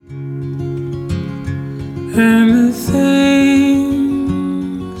and the things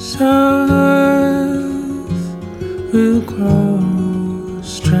of earth will grow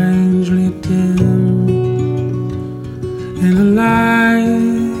strangely dim in the light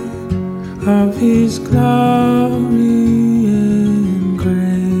of His glory and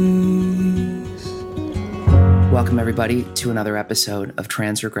grace. Welcome, everybody, to another episode of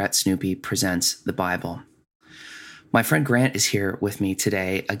Trans Regret Snoopy Presents the Bible. My friend Grant is here with me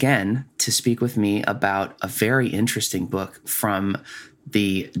today again to speak with me about a very interesting book from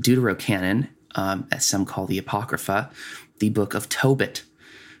the Deuterocanon, as some call the Apocrypha, the book of Tobit.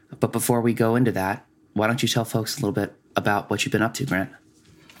 But before we go into that, why don't you tell folks a little bit about what you've been up to, Grant?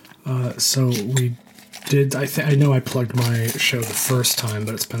 So we did, I know I plugged my show the first time,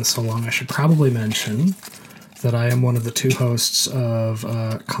 but it's been so long, I should probably mention that I am one of the two hosts of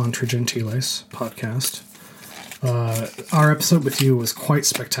Contra Gentiles podcast. Our episode with you was quite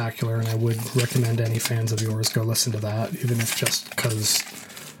spectacular, and I would recommend any fans of yours go listen to that, even if just because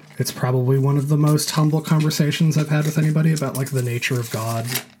it's probably one of the most humble conversations I've had with anybody about like the nature of God.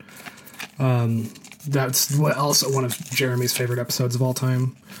 That's also one of Jeremy's favorite episodes of all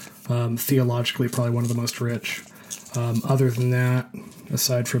time. Theologically, probably one of the most rich. Other than that,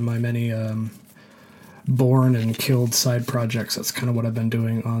 aside from my many born and killed side projects, that's kind of what I've been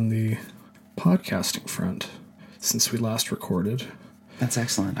doing on the podcasting front since we last recorded. That's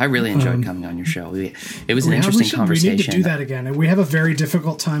excellent. I really enjoyed coming on your show. It was an interesting conversation. We need to do that again. And we have a very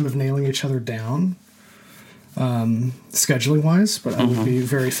difficult time of nailing each other down, scheduling wise, but it would be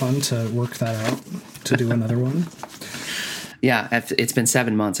very fun to work that out, to do another one. Yeah, it's been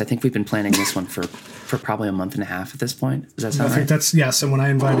 7 months. I think we've been planning this one for probably a month and a half at this point. Does that sound right? I think that's, yes. And when I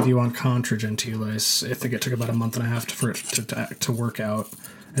invited you on Contra Gentiles, I think it took about a month and a half for it to work out.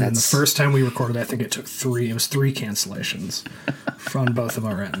 And then the first time we recorded, I think it took three cancellations from both of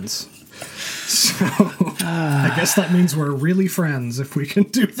our ends. So I guess that means we're really friends if we can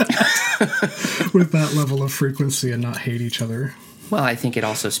do that with that level of frequency and not hate each other. Well, I think it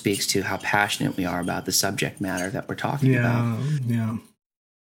also speaks to how passionate we are about the subject matter that we're talking about. Yeah.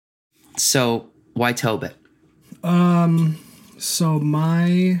 So why Tobit? So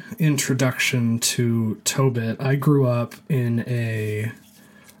my introduction to Tobit, I grew up in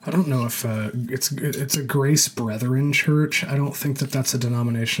I don't know if it's a Grace Brethren church. I don't think that's a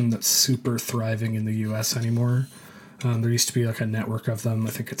denomination that's super thriving in the U.S. anymore. There used to be like a network of them. I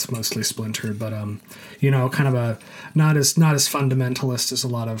think it's mostly splintered, but kind of a not as fundamentalist as a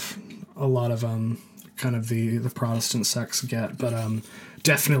lot of kind of the Protestant sects get, but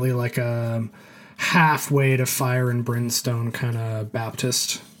definitely like a halfway to fire and brimstone kind of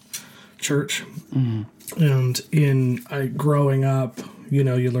Baptist church. Mm. And growing up,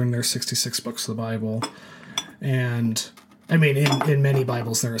 you learn there's 66 books of the Bible. And I mean, in many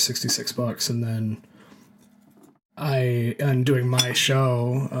Bibles, there are 66 books. And then I'm doing my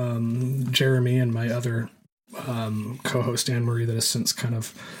show, Jeremy and my other co-host, Anne-Marie, that has since kind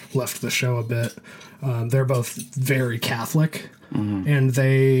of left the show a bit. They're both very Catholic. Mm-hmm. And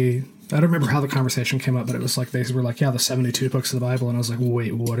I don't remember how the conversation came up, but it was like, they were like, yeah, the 72 books of the Bible. And I was like,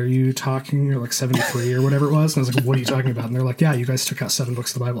 wait, what are you talking? Or like 73 or whatever it was. And I was like, what are you talking about? And they're like, yeah, you guys took out 7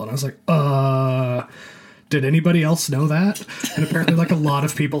 books of the Bible. And I was like, did anybody else know that? And apparently like a lot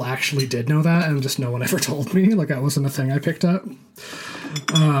of people actually did know that. And just no one ever told me. Like that wasn't a thing I picked up.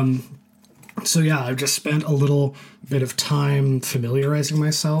 So yeah, I've just spent a little bit of time familiarizing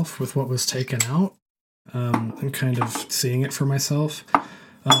myself with what was taken out, and kind of seeing it for myself.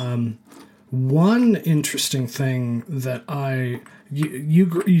 One interesting thing that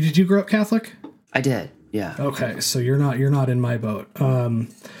did you grow up Catholic? I did. Yeah. Okay. So you're not in my boat.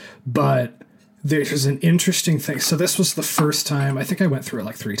 But there's an interesting thing. So this was the first time, I think I went through it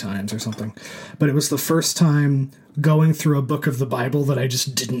like 3 times or something, but it was the first time going through a book of the Bible that I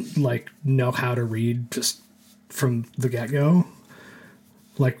just didn't like know how to read just from the get-go.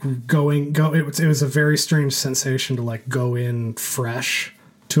 Like it was a very strange sensation to like go in fresh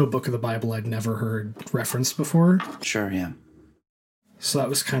to a book of the Bible I'd never heard referenced before. Sure, yeah. So that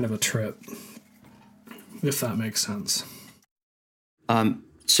was kind of a trip, if that makes sense.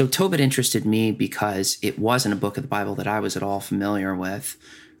 So Tobit interested me because it wasn't a book of the Bible that I was at all familiar with,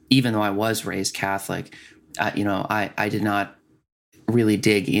 even though I was raised Catholic. I did not really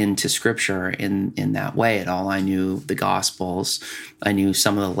dig into Scripture in that way at all. I knew the Gospels, I knew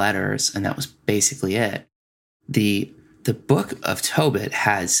some of the letters, and that was basically it. The book of Tobit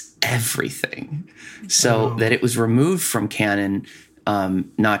has everything, so that it was removed from canon,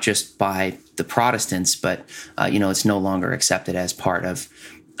 not just by the Protestants, but it's no longer accepted as part of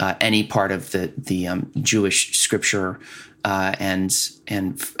any part of the Jewish scripture and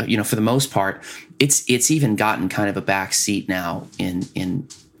for the most part, it's even gotten kind of a back seat now in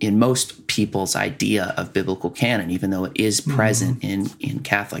most people's idea of biblical canon, even though it is present in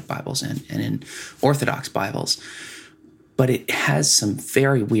Catholic Bibles and in Orthodox Bibles. But it has some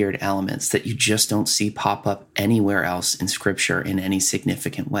very weird elements that you just don't see pop up anywhere else in Scripture in any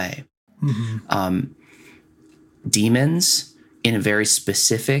significant way. Demons in a very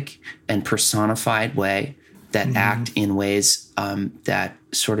specific and personified way that act in ways that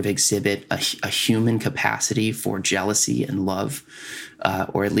sort of exhibit a human capacity for jealousy and love,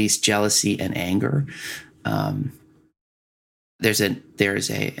 or at least jealousy and anger. There's an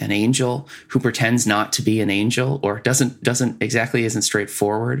angel who pretends not to be an angel, or isn't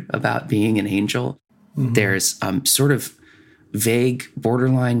straightforward about being an angel. There's sort of vague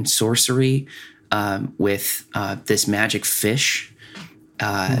borderline sorcery with this magic fish.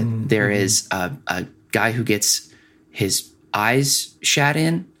 There is a guy who gets his eyes shat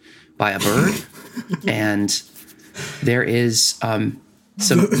in by a bird, and there is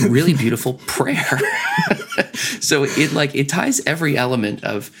some really beautiful prayer. So it ties every element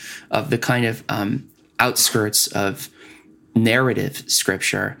of the kind of outskirts of narrative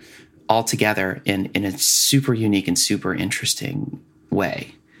Scripture all together in a super unique and super interesting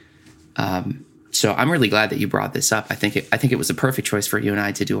way. So I'm really glad that you brought this up. I think it was a perfect choice for you and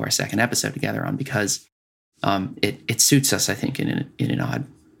I to do our second episode together on, because it suits us, I think, in an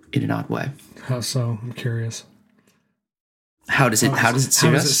odd way. How so? I'm curious. How does it suit us? How does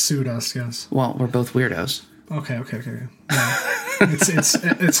it suit us? Yes. Well, we're both weirdos. Okay. Yeah.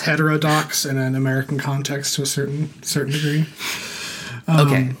 it's heterodox in an American context to a certain degree.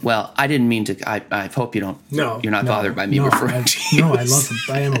 Okay. Well, I didn't mean to. I hope you don't. No, you're not bothered by me referring to you. No, I love it.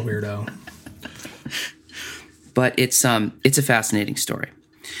 I am a weirdo. But it's a fascinating story,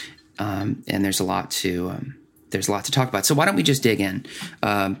 and there's a lot to talk about. So why don't we just dig in?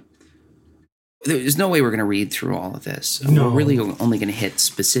 There's no way we're going to read through all of this. No. We're really only going to hit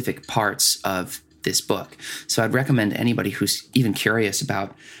specific parts of this book. So I'd recommend anybody who's even curious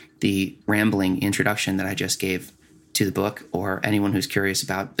about the rambling introduction that I just gave to the book, or anyone who's curious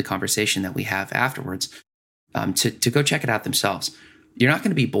about the conversation that we have afterwards, to go check it out themselves. You're not going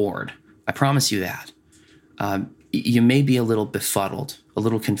to be bored. I promise you that. You may be a little befuddled, a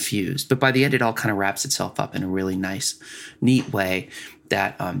little confused, but by the end, it all kind of wraps itself up in a really nice, neat way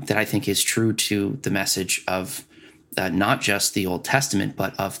that I think is true to the message of not just the Old Testament,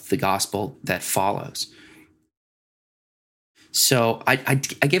 but of the gospel that follows. So I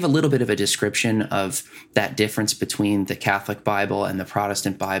gave a little bit of a description of that difference between the Catholic Bible and the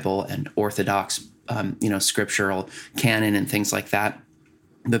Protestant Bible and Orthodox, scriptural canon and things like that.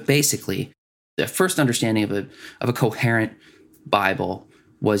 But basically, the first understanding of a coherent Bible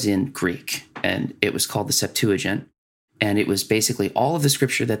was in Greek, and it was called the Septuagint. And it was basically all of the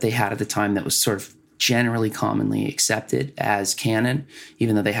scripture that they had at the time that was sort of generally commonly accepted as canon,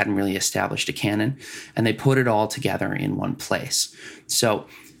 even though they hadn't really established a canon. And they put it all together in one place. So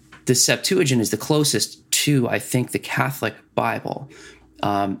the Septuagint is the closest to, I think, the Catholic Bible.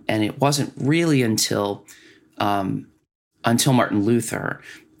 And it wasn't really until Martin Luther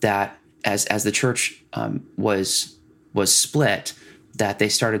that, as the church was split, that they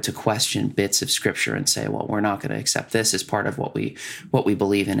started to question bits of scripture and say, well, we're not going to accept this as part of what we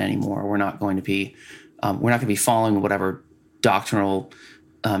believe in anymore. We're not going to be following whatever doctrinal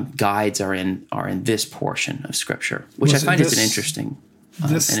guides are in this portion of scripture, which I find is an interesting. I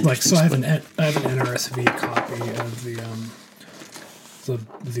have an NRSV copy of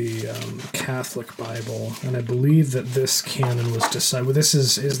the Catholic Bible, and I believe that this canon was decided.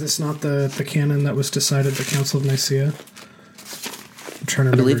 Is this not the canon that was decided at the Council of Nicaea? I'm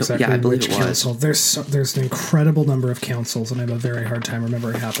trying to remember exactly which council. There's an incredible number of councils, and I have a very hard time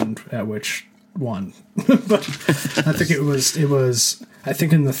remembering what happened at which one. But I think it was I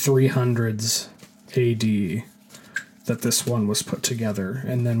think in the 300s AD that this one was put together,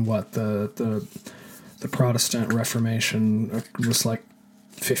 and then the Protestant Reformation was like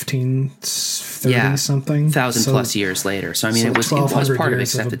 1530 something, 1,000 plus years later. So I mean, it was part of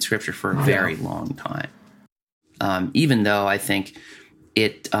accepted scripture for a very long time. Even though I think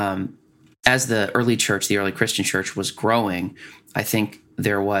it, as the early Christian church was growing, I think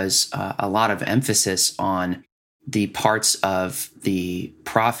there was a lot of emphasis on the parts of the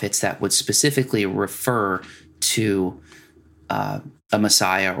prophets that would specifically refer to a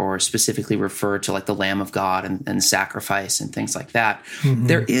Messiah, or specifically refer to like the Lamb of God and sacrifice and things like that. Mm-hmm.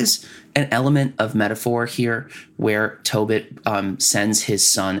 There is an element of metaphor here where Tobit sends his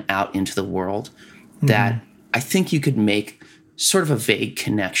son out into the world that I think you could make sort of a vague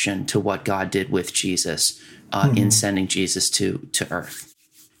connection to what God did with Jesus in sending Jesus to earth.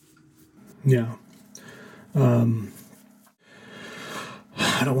 Yeah. I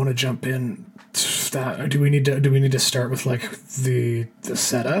don't want to jump in to that. Do we need to start with like the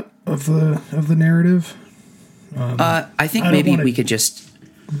setup of the narrative? I think maybe we could just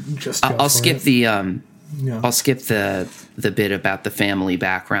I'll skip the I'll skip the bit about the family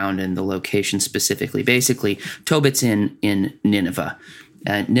background and the location specifically. Basically, Tobit's in Nineveh.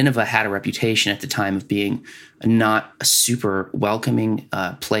 And Nineveh had a reputation at the time of being not a super welcoming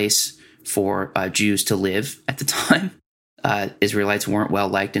place for Jews to live at the time. Israelites weren't well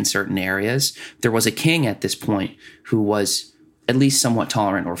liked in certain areas. There was a king at this point who was at least somewhat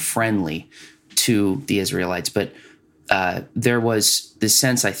tolerant or friendly to the Israelites, but there was this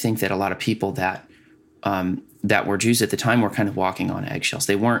sense, I think, that a lot of people that were Jews at the time were kind of walking on eggshells.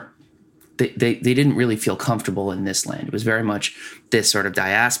 They weren't. They didn't really feel comfortable in this land. It was very much this sort of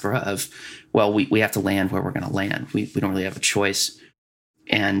diaspora of, well, we have to land where we're going to land. We don't really have a choice.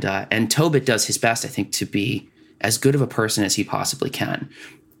 And Tobit does his best, I think, to be as good of a person as he possibly can.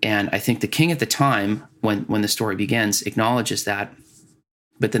 And I think the king at the time, when the story begins, acknowledges that,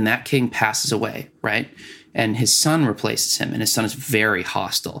 but then that king passes away, right? And his son replaces him, and his son is very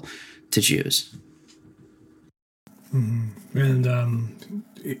hostile to Jews. Mm-hmm. And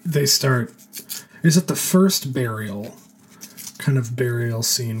they start, is it the first burial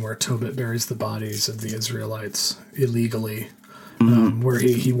scene where Tobit buries the bodies of the Israelites illegally? Where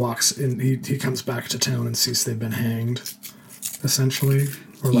he walks in, he comes back to town and sees they've been hanged, essentially,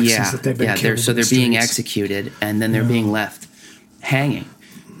 or like sees that they've been killed. So they're being executed, and then they're being left hanging.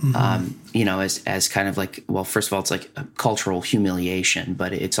 As kind of like, well, first of all, it's like a cultural humiliation,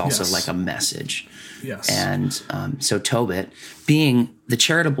 but it's also like a message. Yes. And so Tobit, being the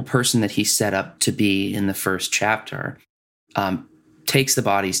charitable person that he set up to be in the first chapter, takes the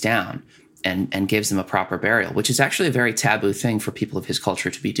bodies down and gives them a proper burial, which is actually a very taboo thing for people of his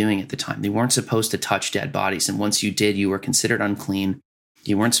culture to be doing at the time. They weren't supposed to touch dead bodies, and once you did, you were considered unclean.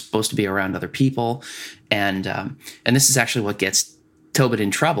 You weren't supposed to be around other people, and this is actually what gets Tobit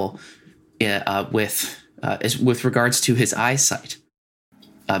in trouble with regards to his eyesight,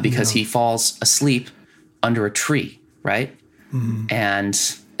 because he falls asleep under a tree, right? Mm-hmm. And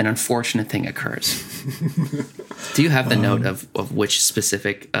an unfortunate thing occurs. Do you have the note of which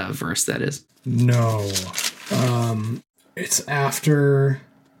specific verse that is? No. It's after...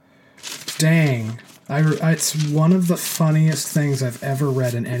 Dang. It's one of the funniest things I've ever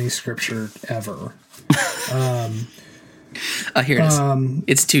read in any scripture ever. Here it is.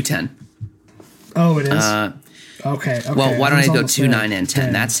 It's 2:10. Oh, it is? Okay. Well, why don't I go 2, 9, and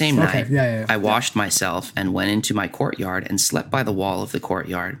 10? That same night, yeah. I washed myself and went into my courtyard and slept by the wall of the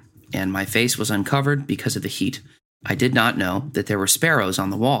courtyard, and my face was uncovered because of the heat. I did not know that there were sparrows on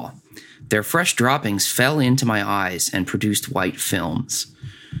the wall. Their fresh droppings fell into my eyes and produced white films.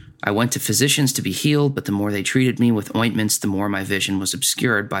 I went to physicians to be healed, but the more they treated me with ointments, the more my vision was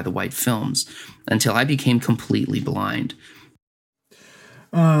obscured by the white films, until I became completely blind.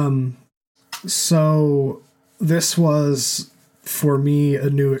 So this was, for me, a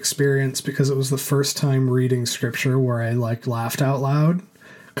new experience because it was the first time reading scripture where I laughed out loud,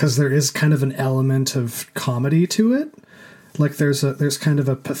 because there is kind of an element of comedy to it. Like there's kind of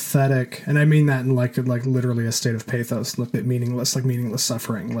a pathetic, and I mean that in like literally a state of pathos, like meaningless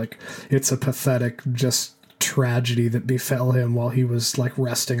suffering. Like it's a pathetic just tragedy that befell him while he was like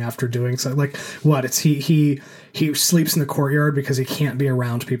resting after doing so. Like what? It's he sleeps in the courtyard because he can't be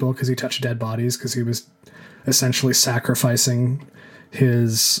around people because he touched dead bodies, because he was essentially sacrificing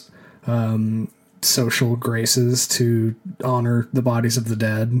his social graces to honor the bodies of the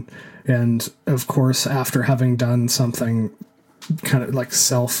dead. And of course, after having done something kind of like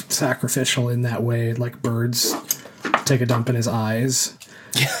self-sacrificial in that way, like birds take a dump in his eyes.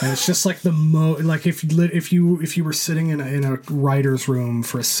 And it's just like like if you were sitting in a writer's room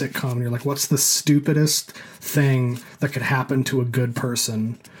for a sitcom and you're like, what's the stupidest thing that could happen to a good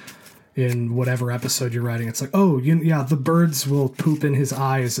person in whatever episode you're writing? It's like, the birds will poop in his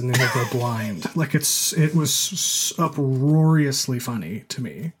eyes and then he'll go blind. Like it was uproariously funny to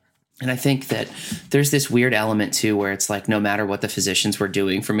me. And I think that there's this weird element too, where it's like, no matter what the physicians were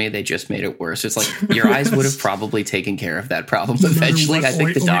doing for me, they just made it worse. It's like, your eyes would have probably taken care of that problem eventually. I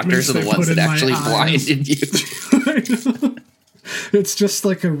think the doctors are the ones that actually blinded you. It's just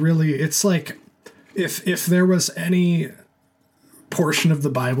like it's like, if there was any portion of the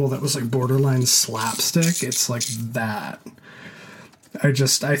Bible that was like borderline slapstick, it's like that. I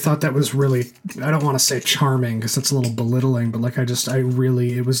thought that was really, I don't want to say charming because it's a little belittling, but like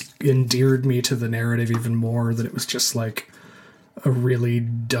it was endeared me to the narrative even more, that it was just like a really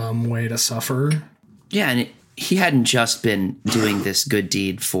dumb way to suffer. Yeah, and he hadn't just been doing this good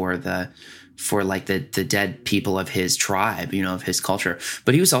deed for like the dead people of his tribe, you know, of his culture,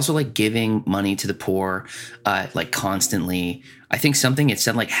 but he was also like giving money to the poor, like constantly. I think it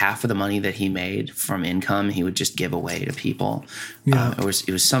said like half of the money that he made from income, he would just give away to people. Yeah. It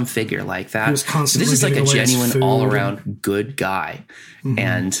was some figure like that. He was constantly This is like a giving away his genuine food all around good guy.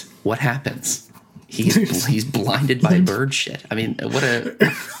 And what happens? He's blinded by bird shit. I mean, what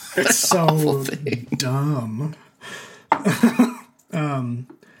It's so awful thing. dumb.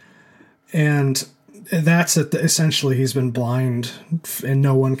 And that's it. Essentially, he's been blind, and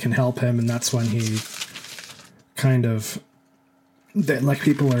no one can help him. And that's when he kind of, like,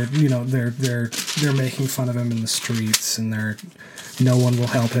 people are, you know, they're making fun of him in the streets, and no one will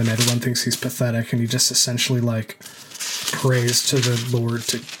help him. Everyone thinks he's pathetic, and he just essentially like prays to the Lord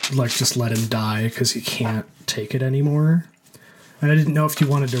to like just let him die because he can't take it anymore. And I didn't know if you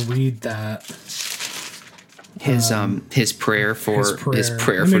wanted to read that. His prayer for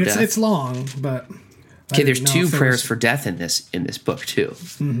I mean, death. It's long, but okay. There's two prayers for death in this book too,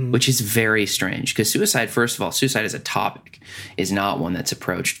 which is very strange because suicide. First of all, suicide as a topic is not one that's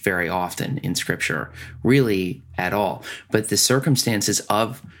approached very often in Scripture, really at all. But the circumstances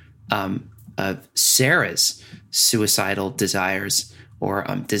of Sarah's suicidal desires or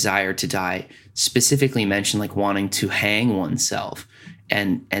desire to die specifically mention like wanting to hang oneself.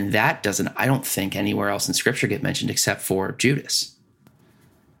 And that doesn't, I don't think anywhere else in Scripture get mentioned except for Judas.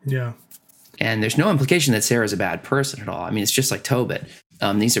 Yeah. And there's no implication that Sarah's a bad person at all. I mean, it's just like Tobit.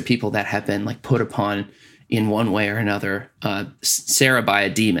 These are people that have been like put upon in one way or another. Sarah by a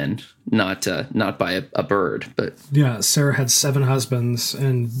demon, not by a bird. But yeah, Sarah had 7 husbands,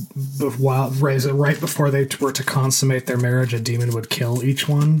 and right before they were to consummate their marriage, a demon would kill each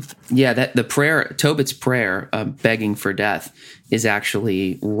one. Yeah, that the prayer, Tobit's prayer, begging for death, is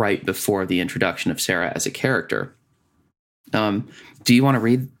actually right before the introduction of Sarah as a character. Do you want to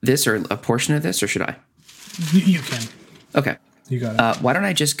read this or a portion of this, or should I? You can. Okay. You got it. Why don't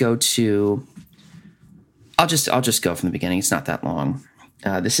I just go to? I'll just go from the beginning. It's not that long.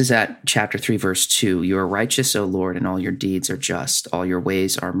 This is at chapter 3, verse 2. You are righteous, O Lord, and all your deeds are just. All your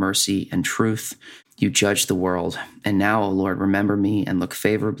ways are mercy and truth. You judge the world. And now, O Lord, remember me and look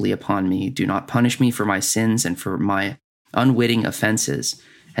favorably upon me. Do not punish me for my sins and for my unwitting offenses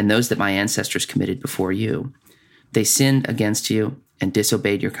and those that my ancestors committed before you. They sinned against you and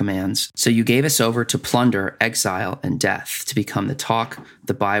disobeyed your commands. So you gave us over to plunder, exile, and death, to become the talk,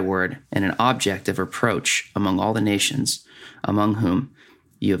 the byword, and an object of reproach among all the nations, among whom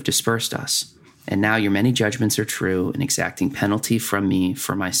you have dispersed us. And now your many judgments are true, in exacting penalty from me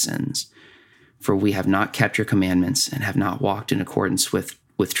for my sins. For we have not kept your commandments, and have not walked in accordance with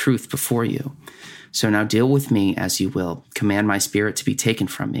truth before you. So now deal with me as you will. Command my spirit to be taken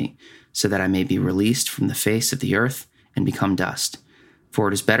from me, so that I may be released from the face of the earth and become dust. For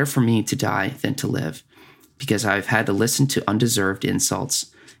it is better for me to die than to live, because I have had to listen to undeserved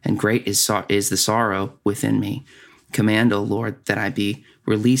insults, and great is the sorrow within me. Command, O Lord, that I be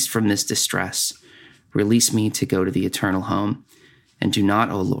released from this distress. Release me to go to the eternal home. And do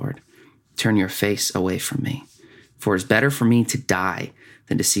not, O Lord, turn your face away from me. For it is better for me to die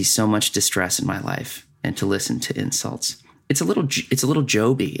than to see so much distress in my life and to listen to insults. It's a little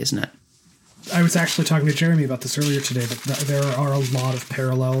Joby, isn't it? I was actually talking to Jeremy about this earlier today, but there are a lot of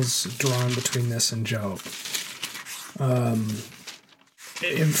parallels drawn between this and Job. From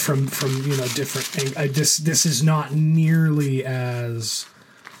different. This is not nearly as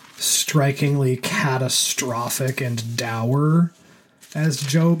strikingly catastrophic and dour as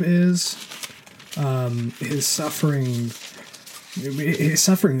Job is. His suffering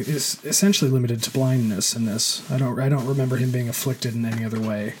is essentially limited to blindness in this. I don't remember him being afflicted in any other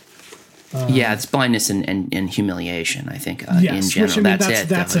way. Yeah, it's blindness and humiliation, I think, yes, in general. Which, I mean,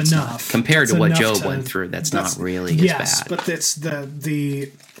 that's enough. Not, compared to what Job went through, that's not really as bad. Yes, but it's the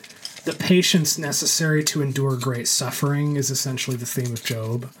patience necessary to endure great suffering is essentially the theme of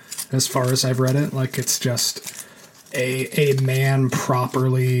Job, as far as I've read it. Like, it's just a man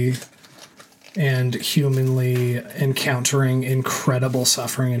properly and humanly encountering incredible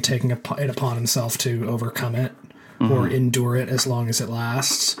suffering and taking it upon himself to overcome it or endure it as long as it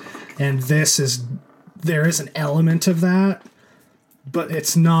lasts. And there is an element of that, but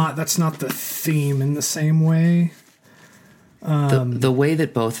that's not the theme in the same way. The way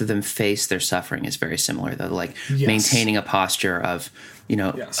that both of them face their suffering is very similar, though. Like maintaining a posture of,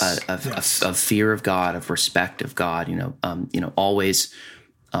 of fear of God, of respect of God. Always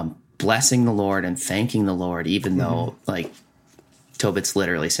blessing the Lord and thanking the Lord, even though like Tobit's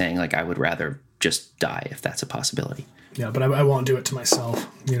literally saying like I would rather just die if that's a possibility. Yeah, but I won't do it to myself.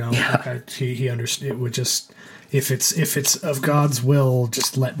 Yeah. Like he understood. It would just if it's of God's will,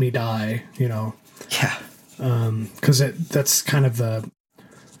 just let me die, you know. Yeah. Because that's kind of the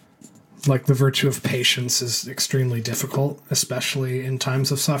virtue of patience is extremely difficult, especially in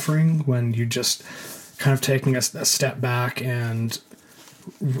times of suffering, when you just kind of taking a step back and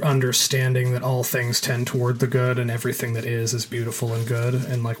understanding that all things tend toward the good and everything that is beautiful and good,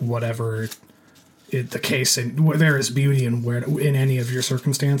 and like whatever the case, and there is beauty in any of your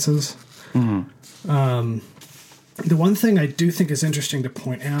circumstances. Mm-hmm. The one thing I do think is interesting to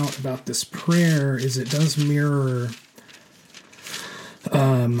point out about this prayer is it does mirror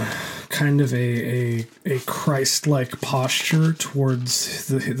kind of a Christ-like posture towards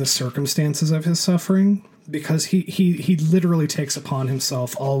the circumstances of his suffering, because he literally takes upon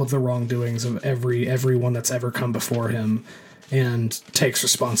himself all of the wrongdoings of everyone that's ever come before him and takes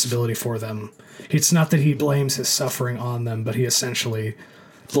responsibility for them. It's not that he blames his suffering on them, but he essentially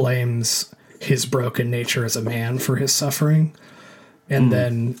blames his broken nature as a man for his suffering. And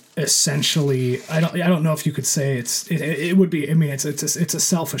then essentially, I don't know if you could say it would be, I mean, it's a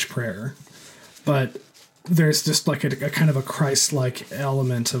selfish prayer, but there's just like a kind of a Christ-like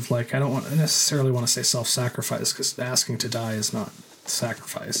element of like, I don't necessarily want to say self-sacrifice, because asking to die is not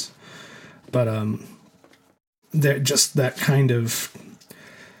sacrifice, but just that kind of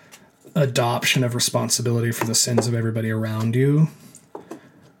adoption of responsibility for the sins of everybody around you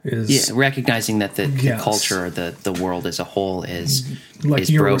is recognizing that the culture, the world as a whole is like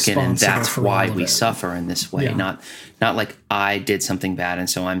broken, and that's why we suffer in this way. Yeah. Not like I did something bad and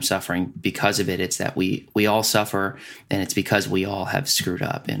so I'm suffering because of it. It's that we all suffer, and it's because we all have screwed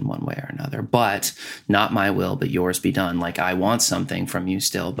up in one way or another. But not my will, but yours be done. Like, I want something from you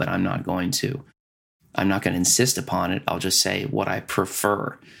still, but I'm not going to insist upon it. I'll just say what I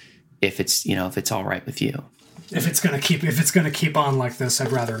prefer, if it's all right with you. If it's gonna keep on like this,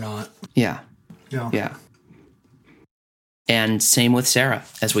 I'd rather not. Yeah. And same with Sarah,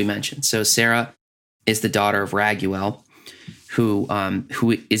 as we mentioned. So Sarah is the daughter of Raguel, who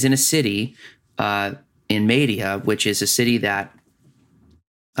is in a city in Media, which is a city that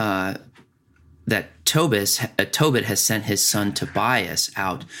Tobit has sent his son Tobias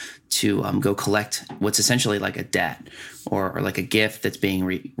out to go collect what's essentially like a debt or like a gift that's being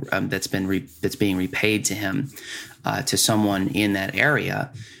repaid to him, to someone in that area,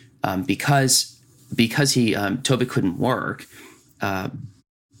 because Tobit couldn't work.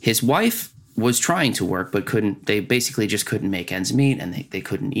 His wife was trying to work but couldn't. They basically just couldn't make ends meet, and they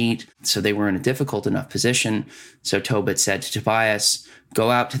couldn't eat, so they were in a difficult enough position. So Tobit said to Tobias,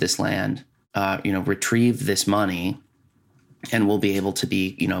 "Go out to this land, retrieve this money, and we'll be able to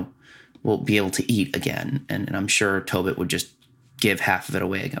eat again." And I'm sure Tobit would just give half of it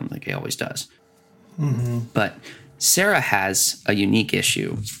away again, like he always does. Mm-hmm. But Sarah has a unique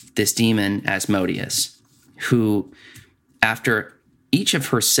issue. This demon, Asmodeus, who, after each of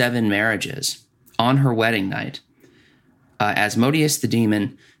her 7 marriages, on her wedding night, Asmodeus the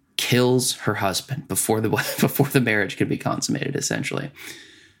demon kills her husband before the marriage could be consummated, essentially.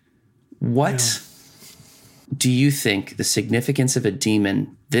 What do you think the significance of a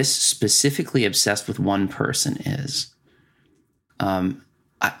demon this specifically obsessed with one person is?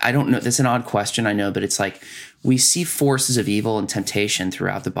 I don't know. That's an odd question, I know, but it's like we see forces of evil and temptation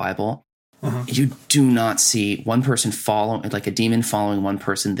throughout the Bible. Uh-huh. You do not see one person like a demon following one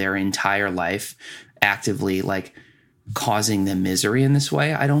person their entire life, actively like causing them misery in this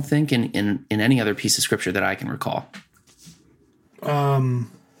way. I don't think in any other piece of scripture that I can recall.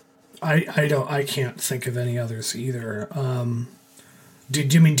 I can't think of any others either.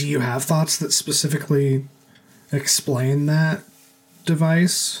 Do you have thoughts that specifically explain that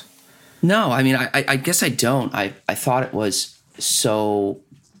device? No, I mean, I guess I don't. I thought it was so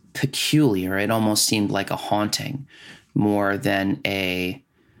peculiar. It almost seemed like a haunting more than a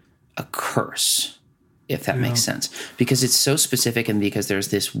curse, if that makes sense. Because it's so specific, and because there's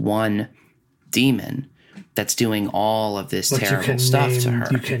this one demon that's doing all of this terrible stuff to her.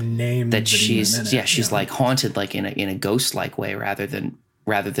 You can name that she's like haunted, like in a ghost-like way, rather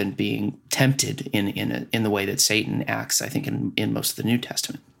than being tempted in the way that Satan acts, I think, in most of the New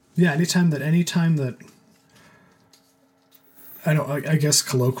Testament. Yeah, anytime that I guess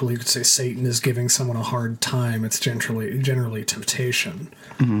colloquially you could say Satan is giving someone a hard time, it's generally temptation,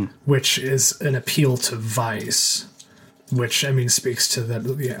 mm-hmm. which is an appeal to vice, which I mean speaks to that.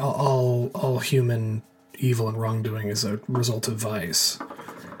 Yeah, all human evil and wrongdoing is a result of vice,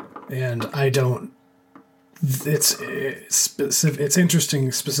 and I don't. It's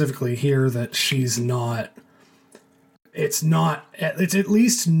interesting specifically here that she's not. It's at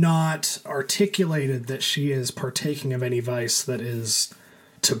least not articulated that she is partaking of any vice that is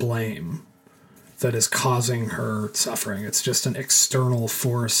to blame. that is causing her suffering. It's just an external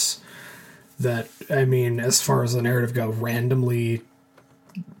force that, I mean, as far as the narrative go, randomly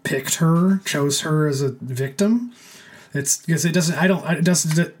chose her as a victim. It's because I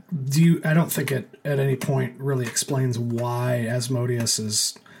don't think it at any point really explains why Asmodeus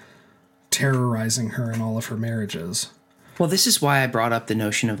is terrorizing her in all of her marriages. Well, this is why I brought up the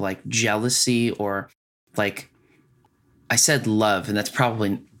notion of like jealousy, or like I said love, and that's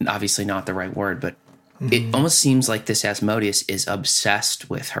probably obviously not the right word, but it almost seems like this Asmodeus is obsessed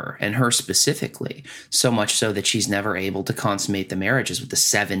with her, and her specifically, so much so that she's never able to consummate the marriages with the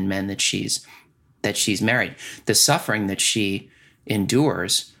 7 men that she's married. The suffering that she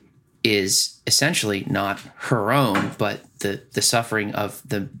endures is essentially not her own, but the suffering of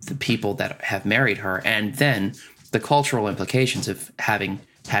the people that have married her, and then the cultural implications of having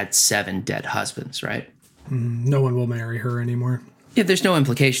had 7 dead husbands, right? No one will marry her anymore. Yeah, there's no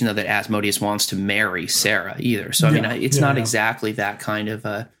implication, though, that Asmodeus wants to marry Sarah either. So, I mean, it's not exactly that kind of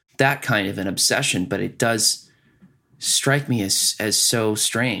an obsession, but it does strike me as so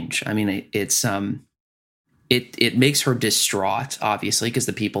strange. I mean, it makes her distraught, obviously, because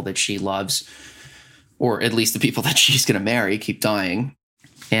the people that she loves, or at least the people that she's going to marry, keep dying.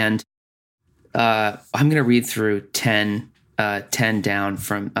 And I'm going to read through 10 down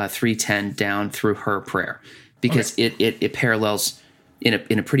from 3:10 down through her prayer, because it parallels in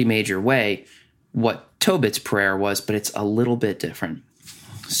a pretty major way what Tobit's prayer was, but it's a little bit different.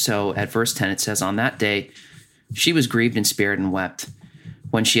 So at verse 10, it says, "On that day, she was grieved in spirit and wept.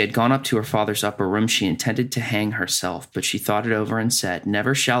 When she had gone up to her father's upper room, she intended to hang herself, but she thought it over and said,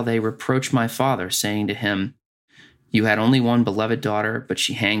 'Never shall they reproach my father, saying to him, you had only one beloved daughter, but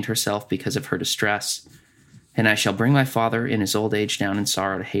she hanged herself because of her distress. And I shall bring my father in his old age down in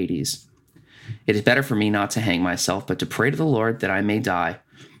sorrow to Hades. It is better for me not to hang myself, but to pray to the Lord that I may die,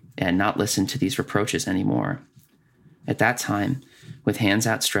 and not listen to these reproaches any more.' At that time, with hands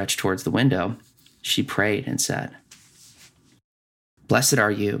outstretched towards the window, she prayed and said, 'Blessed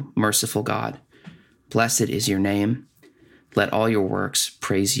are you, merciful God. Blessed is your name. Let all your works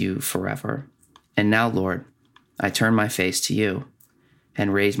praise you forever. And now, Lord, I turn my face to you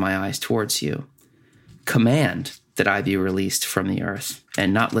and raise my eyes towards you. Command that I be released from the earth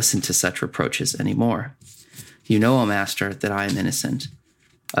and not listen to such reproaches any more. You know, O Master, that I am innocent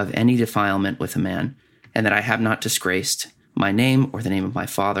of any defilement with a man, and that I have not disgraced my name or the name of my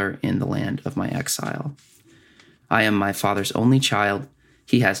father in the land of my exile. I am my father's only child.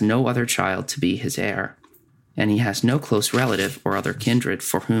 He has no other child to be his heir, and he has no close relative or other kindred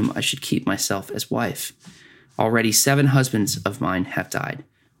for whom I should keep myself as wife. Already 7 husbands of mine have died.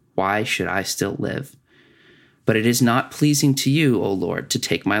 Why should I still live? But it is not pleasing to you, O Lord, to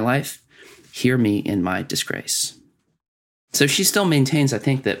take my life. Hear me in my disgrace.'" So she still maintains, I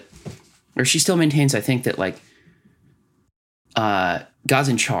think that like God's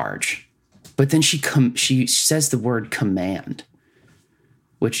in charge, but then she says the word command,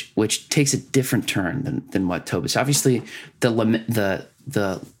 which takes a different turn than what Tobit. Obviously,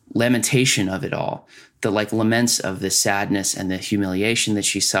 the lamentation of it all, the like laments of the sadness and the humiliation that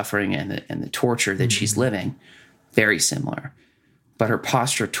she's suffering and the torture that she's living, very similar. But her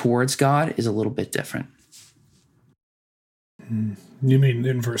posture towards God is a little bit different. You mean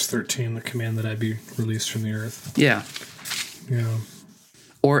in verse 13, the command that I be released from the earth? Yeah. Yeah.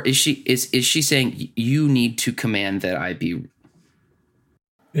 Or is she saying you need to command that I be?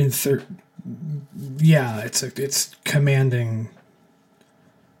 Yeah, it's commanding.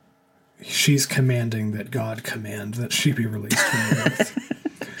 She's commanding that God command that she be released from the earth.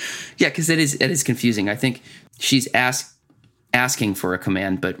 Yeah, because it is confusing. I think she's asking for a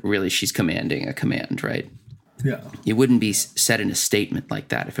command, but really she's commanding a command, right? Yeah. It wouldn't be said in a statement like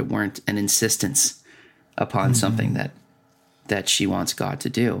that if it weren't an insistence upon something that she wants God to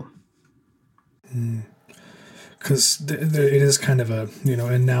do. Because it is kind of a,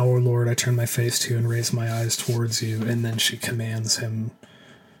 and now, O Lord, I turn my face to you and raise my eyes towards you. And then she commands him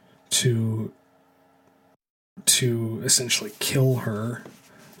to essentially kill her,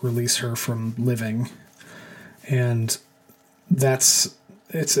 release her from living. And it's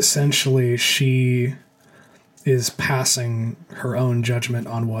essentially she is passing her own judgment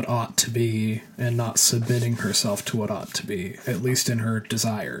on what ought to be and not submitting herself to what ought to be, at least in her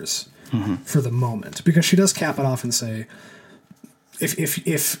desires for the moment. Because she does cap it off and say,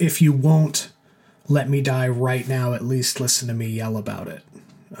 if you won't let me die right now, at least listen to me yell about it.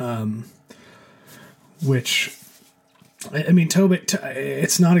 Which, I mean, Tobit,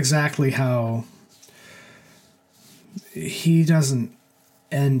 it's not exactly how he doesn't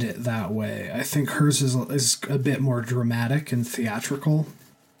end it that way. I think hers is a bit more dramatic and theatrical.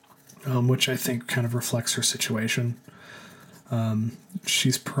 which I think kind of reflects her situation. I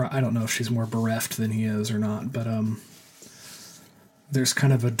don't know if she's more bereft than he is or not, but there's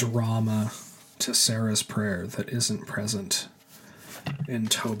kind of a drama to Sarah's prayer that isn't present in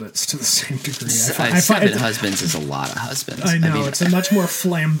Tobit's to the same degree. Seven husbands is a lot of husbands. I know, it's a much more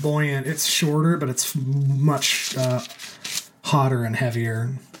flamboyant. It's shorter, but it's much hotter and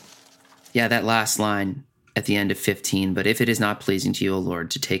heavier. Yeah, that last line at the end of 15, but if it is not pleasing to you, O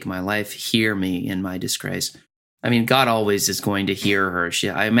Lord, to take my life, hear me in my disgrace. I mean, God always is going to hear her.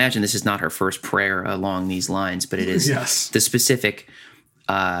 I imagine this is not her first prayer along these lines, but it is the specific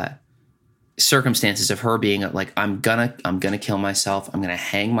circumstances of her being like, I'm gonna kill myself. I'm gonna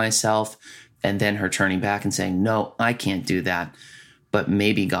hang myself. And then her turning back and saying, no, I can't do that, but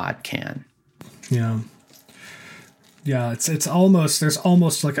maybe God can. Yeah. Yeah. It's almost, there's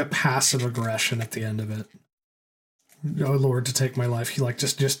almost like a passive aggression at the end of it. Oh Lord, to take my life. He like,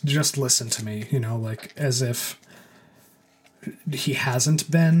 just listen to me, like as if he hasn't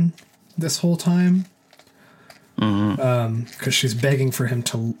been this whole time. Because she's begging for him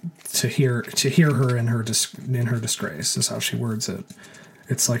to hear her in her disgrace is how she words it.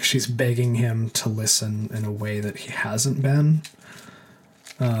 It's like she's begging him to listen in a way that he hasn't been.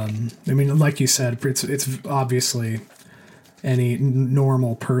 I mean, like you said, it's obviously any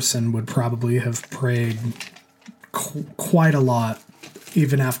normal person would probably have prayed quite a lot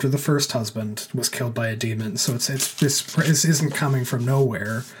even after the first husband was killed by a demon. So this isn't coming from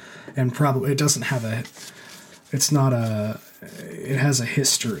nowhere, and probably it doesn't have it has a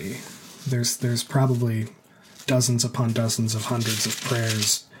history. There's probably dozens upon dozens of hundreds of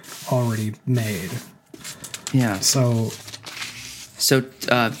prayers already made. Yeah. So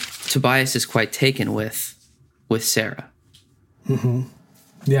Tobias is quite taken with Sarah. Mm-hmm.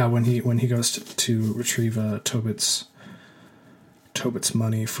 Yeah, when he goes to retrieve Tobit's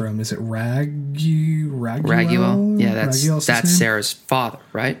money from, is it Raguel? Yeah, that's Sarah's father,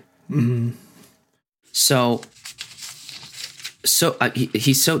 right? Mm-hmm. So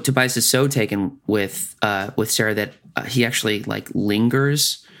Tobias is so taken with Sarah that he actually like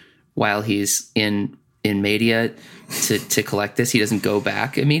lingers while he's in Media to collect this. He doesn't go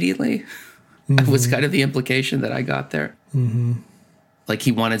back immediately. Mm-hmm. That was kind of the implication that I got there. Mm-hmm. Like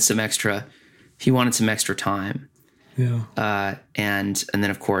he wanted some extra time. Yeah. And then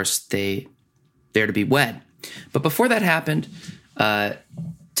of course they're to be wed. But before that happened,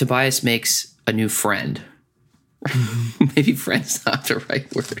 Tobias makes a new friend. Mm-hmm. Maybe friend's not the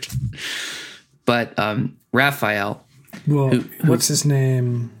right word. But Raphael. Well, what's his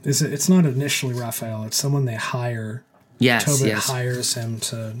name? It's not initially Raphael. It's someone they hire. Yes, Tobit hires him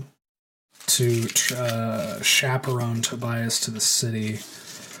to chaperone Tobias to the city.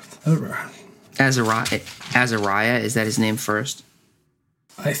 Azariah, is that his name first?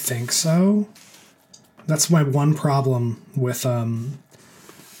 I think so. That's my one problem with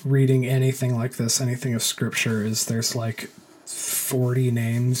reading anything like this, anything of scripture, is there's like 40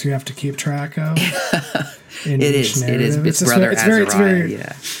 names you have to keep track of. It is. It's brother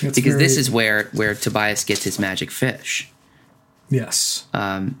Azariah. Because this is where Tobias gets his magic fish. Yes.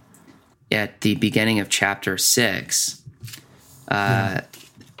 At the beginning of chapter 6,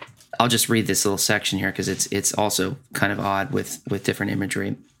 I'll just read this little section here because it's also kind of odd with different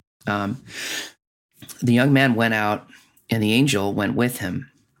imagery. The young man went out, and the angel went with him,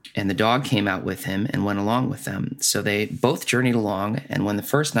 and the dog came out with him and went along with them. So they both journeyed along, and when the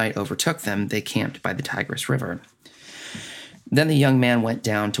first night overtook them, they camped by the Tigris River. Then the young man went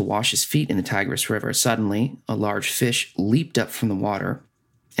down to wash his feet in the Tigris River. Suddenly, a large fish leaped up from the water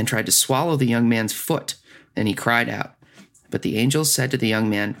and tried to swallow the young man's foot, and he cried out. But the angel said to the young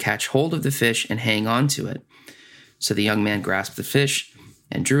man, "Catch hold of the fish and hang on to it." So the young man grasped the fish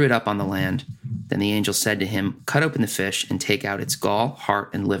and drew it up on the land. Then the angel said to him, "Cut open the fish and take out its gall, heart,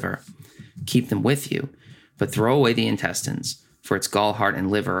 and liver. Keep them with you, but throw away the intestines, for its gall, heart, and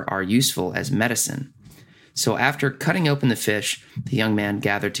liver are useful as medicine." So after cutting open the fish, the young man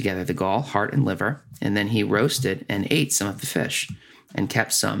gathered together the gall, heart, and liver, and then he roasted and ate some of the fish and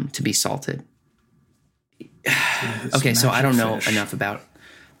kept some to be salted. Okay, so I don't know enough about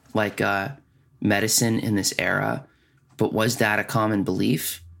medicine in this era, but was that a common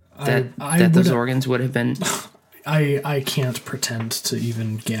belief that those organs would have been? I can't pretend to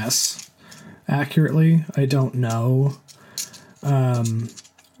even guess accurately. I don't know.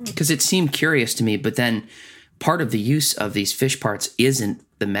 Because it seemed curious to me, but then part of the use of these fish parts isn't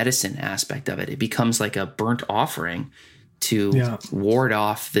the medicine aspect of it. It becomes like a burnt offering to ward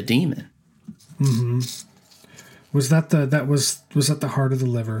off the demon. Mm-hmm. Was that the heart of the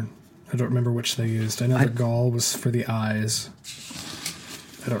liver? I don't remember which they used. I know the gall was for the eyes.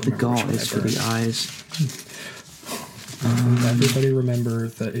 I don't The remember. gall is for the eyes. Everybody remember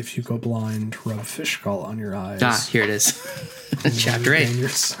that if you go blind, rub fish gall on your eyes. Ah, here it is. Chapter 8. Your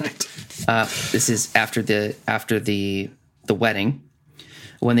sight. This is after the wedding.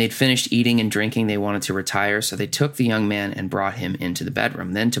 When they'd finished eating and drinking, they wanted to retire, so they took the young man and brought him into the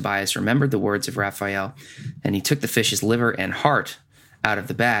bedroom. Then Tobias remembered the words of Raphael, and he took the fish's liver and heart out of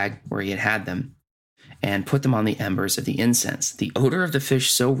the bag where he had them, and put them on the embers of the incense. The odor of the fish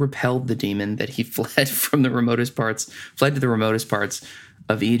so repelled the demon that he fled to the remotest parts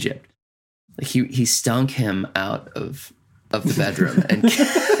of Egypt. He stunk him out of the bedroom and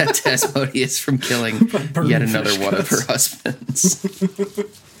kept Asmodeus from killing yet another one of her husbands.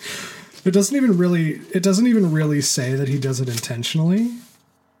 It doesn't even really say that he does it intentionally.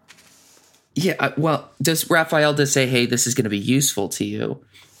 Yeah, well, does Raphael just say, "Hey, this is going to be useful to you,"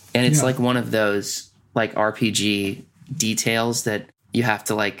 and it's like one of those like RPG details that you have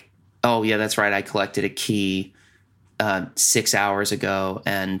to like, oh yeah, that's right, I collected a key 6 hours ago,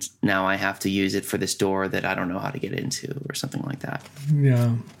 and now I have to use it for this door that I don't know how to get into, or something like that.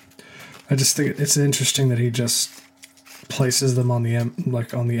 Yeah, I just think it's interesting that he just places them on the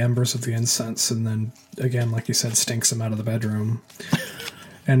embers of the incense, and then again, like you said, stinks them out of the bedroom,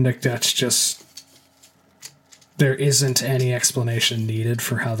 and like that's just, there isn't any explanation needed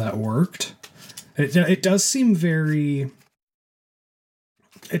for how that worked. It does seem very.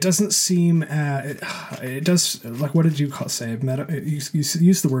 It doesn't seem. It does, like, what did you say? You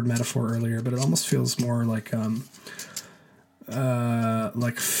used the word metaphor earlier, but it almost feels more like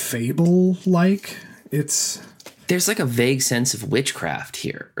fable-like. There's like a vague sense of witchcraft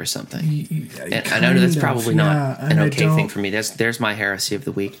here or something. And I know that's probably not an okay thing for me. There's my heresy of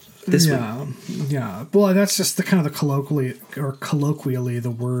the week. This week. Yeah. Well, that's just the kind of the colloquially the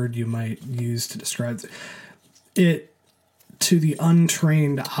word you might use to describe it. To the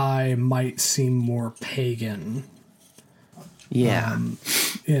untrained eye, might seem more pagan. Yeah.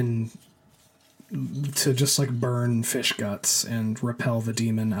 To just like burn fish guts and repel the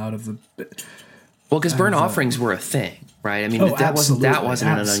demon out of the. Well, because burnt offerings were a thing, right? I mean, that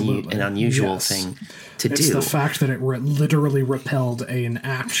wasn't an unusual thing to do. It's the fact that it literally repelled an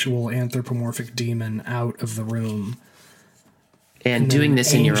actual anthropomorphic demon out of the room. And doing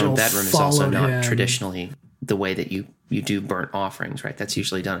this in your own bedroom is also not traditionally the way that you do burnt offerings, right? That's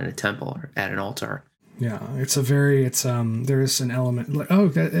usually done in a temple or at an altar. Yeah, there's an element like, oh,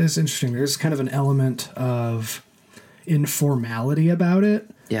 that is interesting. There's kind of an element of informality about it.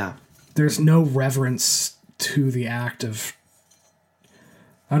 Yeah. There's no reverence to the act of,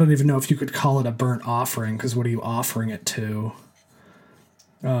 I don't even know if you could call it a burnt offering, because what are you offering it to?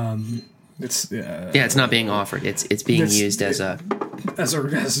 It's not being offered. It's being used as a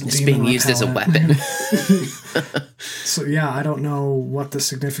weapon. So yeah, I don't know what the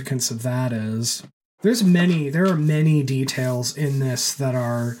significance of that is. There are many details in this that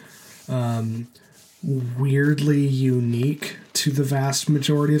are weirdly unique to the vast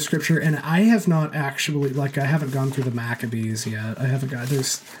majority of scripture, and I have not actually, I haven't gone through the Maccabees yet.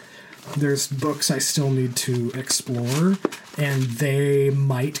 There's books I still need to explore, and they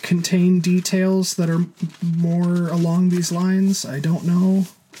might contain details that are more along these lines. I don't know.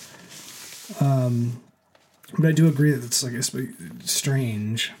 But I do agree that it's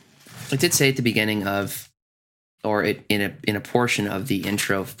strange. It did say at the beginning of, or in a portion of the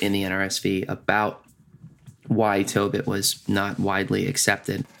intro in the NRSV about why Tobit was not widely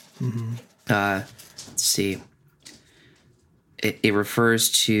accepted. Mm-hmm. Let's see. It refers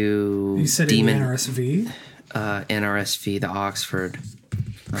to you said demon in the NRSV? NRSV, the Oxford.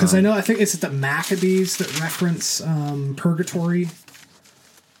 Because I think it's the Maccabees that reference purgatory.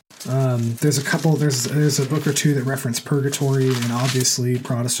 There's a book or two that reference purgatory, and obviously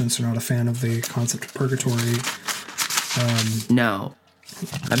Protestants are not a fan of the concept of purgatory. No.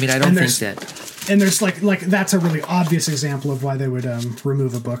 I mean, I don't think that... And there's like that's a really obvious example of why they would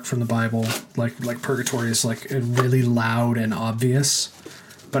remove a book from the Bible. Like purgatory is like really loud and obvious.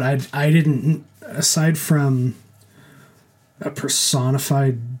 But I didn't, aside from a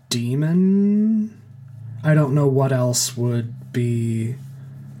personified demon, I don't know what else would be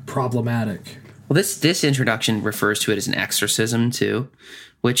problematic. Well, this introduction refers to it as an exorcism too,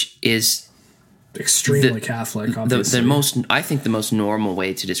 which is extremely Catholic, obviously. I think the most normal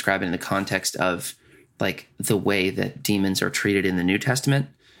way to describe it in the context of like the way that demons are treated in the New Testament.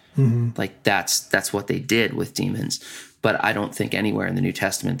 Mm-hmm. Like that's what they did with demons. But I don't think anywhere in the New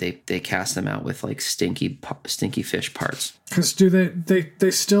Testament they cast them out with like stinky fish parts. Because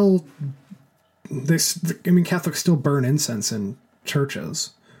Catholics still burn incense in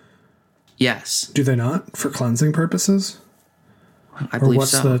churches. Yes. Do they not, for cleansing purposes? I believe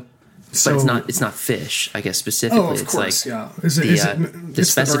so. So but it's not fish, I guess, specifically. Oh, of course, like yeah. The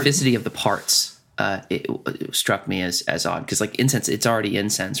specificity of the parts it struck me as odd, because like incense, it's already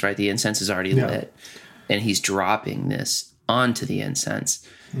incense, right? The incense is already lit, and he's dropping this onto the incense.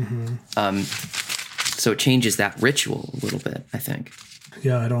 So it changes that ritual a little bit, I think.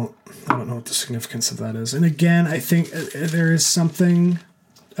 Yeah, I don't know what the significance of that is. And again, I think there is something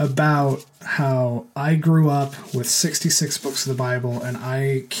about how I grew up with 66 books of the Bible, and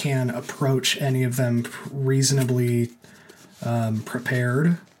I can approach any of them reasonably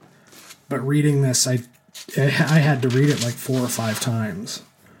prepared. But reading this, I had to read it like 4 or 5 times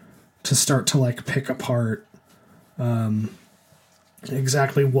to start to like pick apart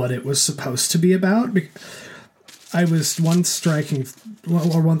exactly what it was supposed to be about. One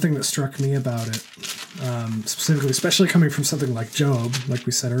thing that struck me about it, specifically, especially coming from something like Job, like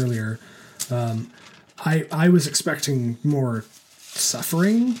we said earlier, I was expecting more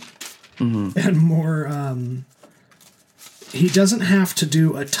suffering and more. He doesn't have to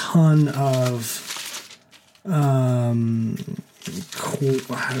do a ton of, I don't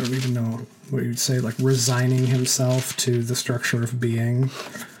even know what you'd say, like resigning himself to the structure of being.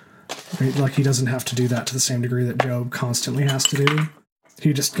 Like he doesn't have to do that to the same degree that Job constantly has to do.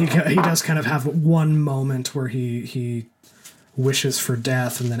 He does kind of have one moment where he wishes for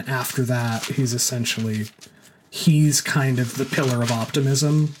death, and then after that he's kind of the pillar of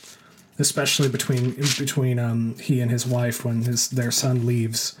optimism, especially between he and his wife when their son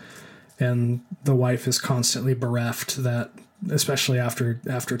leaves, and the wife is constantly bereft, that especially after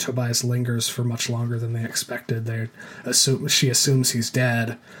Tobias lingers for much longer than they expected, she assumes he's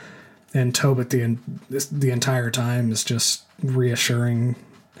dead. And Tobit the entire time is just reassuring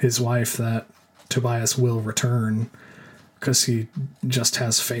his wife that Tobias will return, because he just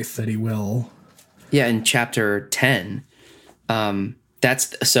has faith that he will. Yeah, in chapter 10,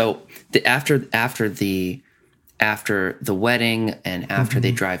 that's so after the wedding and after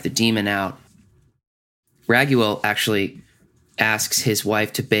they drive the demon out, Raguel actually asks his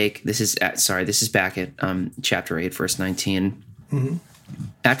wife to bake. This is back at chapter 8, verse 19.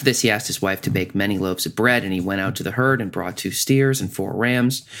 After this, he asked his wife to bake many loaves of bread, and he went out to the herd and brought 2 steers and 4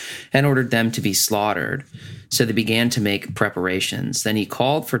 rams and ordered them to be slaughtered. So they began to make preparations. Then he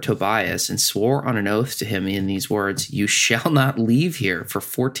called for Tobias and swore on an oath to him in these words, "You shall not leave here for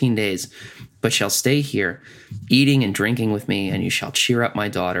 14 days, but shall stay here, eating and drinking with me, and you shall cheer up my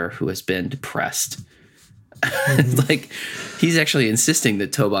daughter who has been depressed." Like, he's actually insisting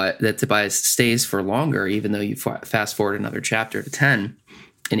that Tobias stays for longer, even though you fast forward another chapter to 10.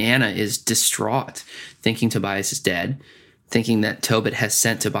 And Anna is distraught, thinking Tobias is dead, thinking that Tobit has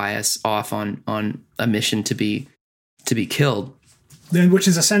sent Tobias off on a mission to be killed. Which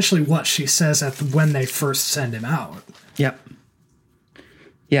is essentially what she says when they first send him out. Yep.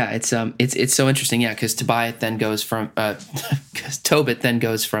 Yeah, it's so interesting. Yeah, because Tobit then goes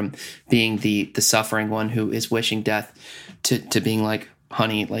from being the suffering one who is wishing death to being like,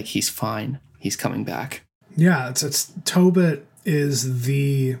 honey, like he's fine, he's coming back. Yeah, it's Tobit is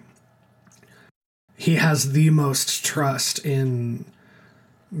he has the most trust in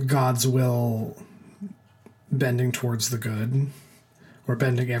God's will bending towards the good, or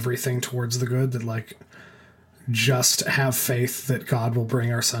bending everything towards the good, that like, just have faith that God will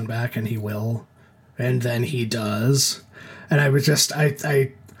bring our son back, and he will, and then he does. And I was just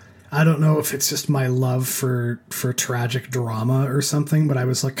I don't know if it's just my love for tragic drama or something, but I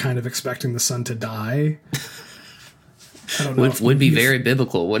was like kind of expecting the son to die. I don't know. Would be very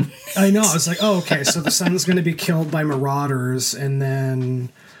biblical, wouldn't it? I know. I was like, oh, okay, so the son's going to be killed by marauders, and then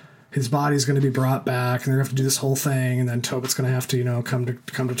his body's going to be brought back, and they're going to have to do this whole thing, and then Tobit's going to have to, come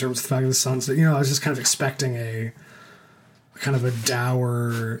to terms with the fact that the son's... I was just kind of expecting a kind of a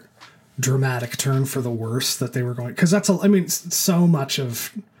dour, dramatic turn for the worse that they were going... Because so much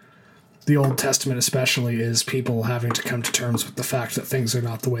of the Old Testament especially is people having to come to terms with the fact that things are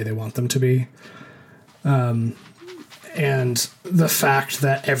not the way they want them to be. And the fact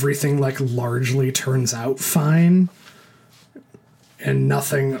that everything, like, largely turns out fine... And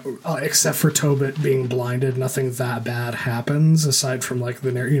nothing, except for Tobit being blinded, nothing that bad happens, aside from like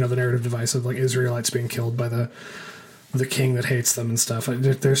the narrative device of like Israelites being killed by the king that hates them and stuff.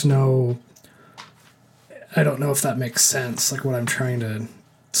 There's no, I don't know if that makes sense, like what I'm trying to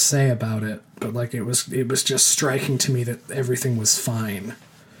say about it, but like it was just striking to me that everything was fine.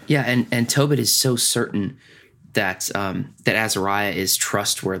 Yeah, and Tobit is so certain that Azariah is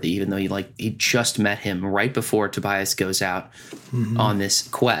trustworthy, even though he just met him right before Tobias goes out on this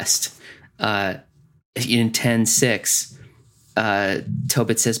quest. In 10:6,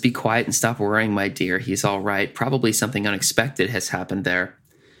 Tobit says, "Be quiet and stop worrying, my dear. He's all right. Probably something unexpected has happened there."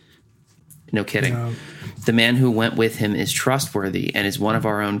 No kidding. Yeah. "The man who went with him is trustworthy and is one of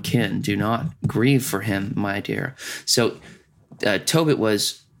our own kin. Do not grieve for him, my dear." So Tobit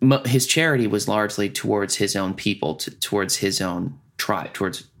his charity was largely towards his own people, towards his own tribe,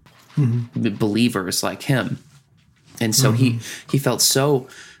 towards believers like him. And so he felt so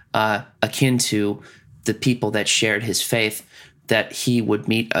akin to the people that shared his faith that he would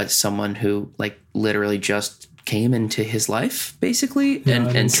meet someone who like literally just came into his life basically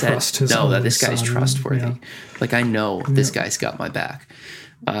and said, "No, that this guy's trustworthy. Yeah. Like I know this guy's got my back."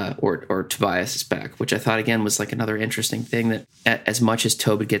 Or Tobias's back, which I thought again was like another interesting thing, that as much as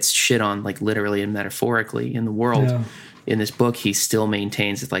Tobit gets shit on, like literally and metaphorically in the world, in this book, he still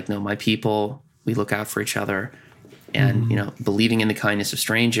maintains it like, no, my people, we look out for each other, and believing in the kindness of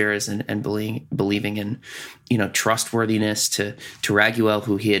strangers and believing in trustworthiness to Raguel,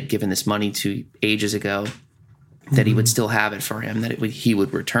 who he had given this money to ages ago, that he would still have it for him, that he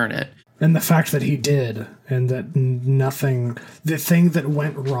would return it. And the fact that he did, and that the thing that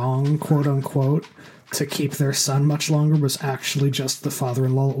went wrong, quote unquote, to keep their son much longer was actually just the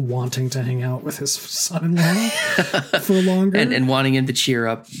father-in-law wanting to hang out with his son-in-law for longer. And wanting him to cheer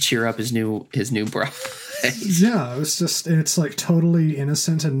up his new bride. Yeah, it's like totally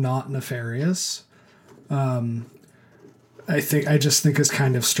innocent and not nefarious. I just think it's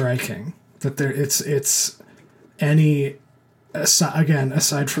kind of striking that it's any...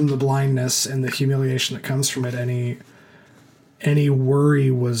 Aside from the blindness and the humiliation that comes from it, any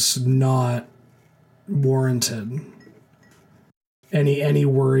worry was not warranted. Any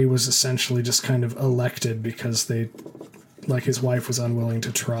worry was essentially just kind of elected because his wife was unwilling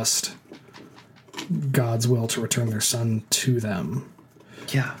to trust God's will to return their son to them.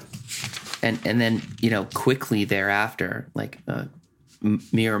 Yeah. And then, quickly thereafter, like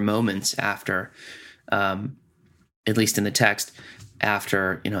mere moments after, at least in the text,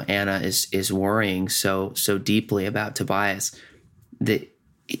 after Anna is worrying so deeply about Tobias, that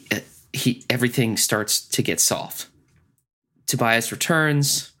everything starts to get solved. Tobias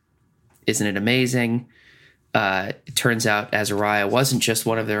returns. Isn't it amazing? It turns out Azariah wasn't just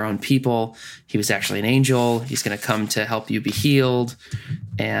one of their own people. He was actually an angel. He's going to come to help you be healed.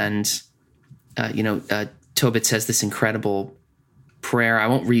 And Tobit says this incredible prayer. I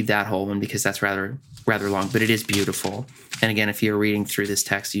won't read that whole one because that's rather long, but it is beautiful. And again, if you're reading through this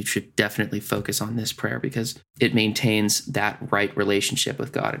text, you should definitely focus on this prayer because it maintains that right relationship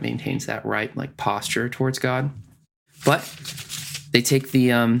with God. It maintains that right posture towards God. But they take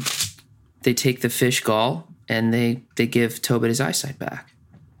the fish gall and they give Tobit his eyesight back.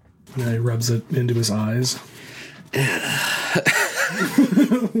 Yeah, he rubs it into his eyes.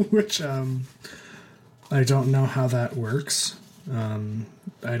 Which I don't know how that works.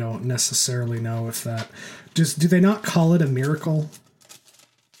 I don't necessarily know if that... do they not call it a miracle?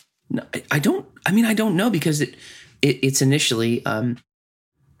 No, I don't know because it's initially,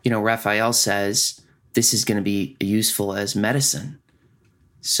 Raphael says this is going to be useful as medicine.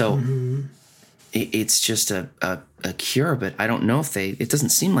 So it's just a cure, but I don't know if it doesn't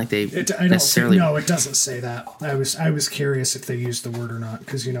seem like they necessarily... No, it doesn't say that. I was curious if they used the word or not,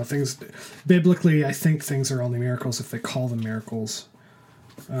 because, things... Biblically, I think things are only miracles if they call them miracles.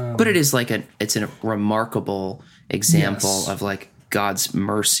 But it is it's a remarkable example of God's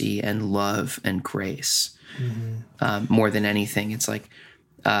mercy and love and grace. More than anything, it's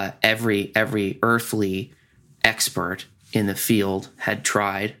every earthly expert in the field had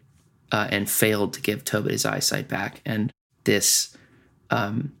tried and failed to give Tobit his eyesight back, and this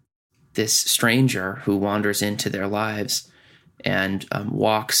stranger who wanders into their lives and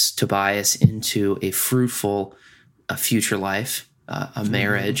walks Tobias into a fruitful future life. A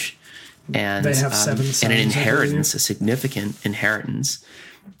marriage, and they have 7 sons, and an inheritance, a significant inheritance.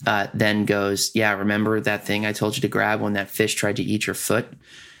 Then goes, remember that thing I told you to grab when that fish tried to eat your foot?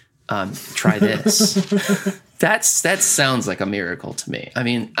 Try this. That sounds like a miracle to me. I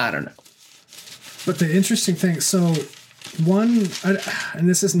mean, I don't know. But the interesting thing, so and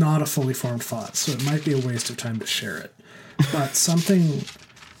this is not a fully formed thought, so it might be a waste of time to share it, but something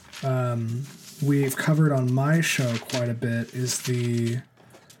we've covered on my show quite a bit is the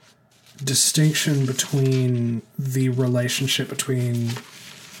distinction between the relationship between,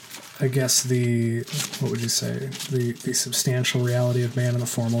 I guess, what would you say, the substantial reality of man and the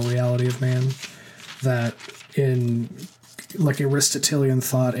formal reality of man, that in Aristotelian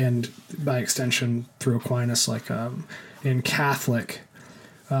thought and by extension through Aquinas, in Catholic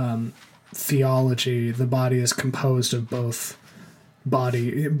theology, the body is composed of both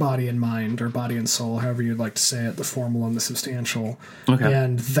body and mind, or body and soul, however you'd like to say it, the formal and the substantial. Okay.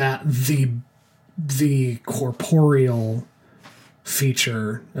 And that the corporeal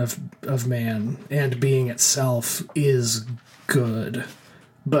feature of man and being itself is good,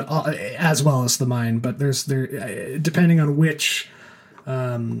 but as well as the mind. But there depending on which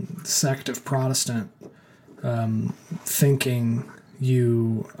sect of Protestant thinking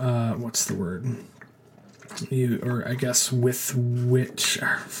you what's the word, you, or I guess with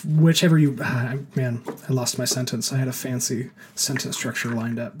whichever you man, I lost my sentence. I had a fancy sentence structure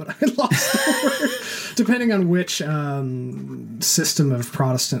lined up, but I lost the word. Depending on which system of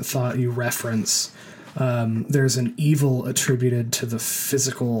Protestant thought you reference, there's an evil attributed to the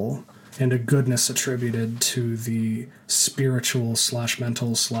physical and a goodness attributed to the spiritual /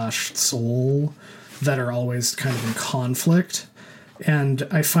 mental / soul that are always kind of in conflict. And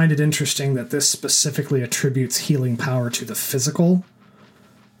I find it interesting that this specifically attributes healing power to the physical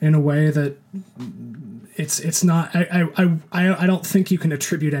in a way that it's not. I don't think you can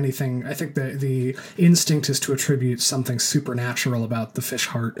attribute anything. I think the instinct is to attribute something supernatural about the fish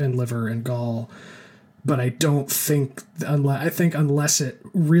heart and liver and gall, but I don't think unless it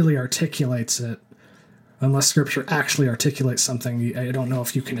really articulates it, unless Scripture actually articulates something, I don't know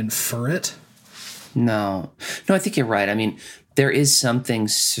if you can infer it. No, I think you're right. I mean, there is something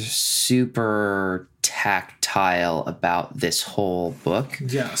super tactile about this whole book.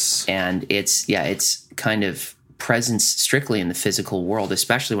 Yes. And it's kind of presence strictly in the physical world,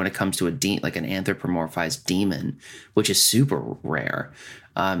 especially when it comes to like an anthropomorphized demon, which is super rare,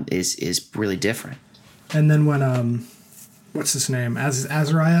 is really different. And then when, what's his name?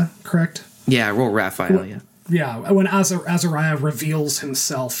 Azariah, correct? Yeah, I wrote Raphael, yeah. Yeah, when Azariah reveals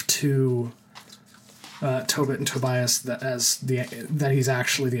himself to Tobit and Tobias that he's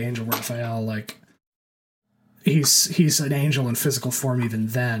actually the angel Raphael, like he's an angel in physical form even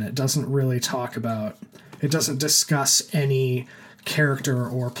then. It doesn't discuss any character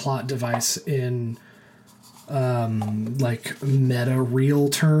or plot device in like meta real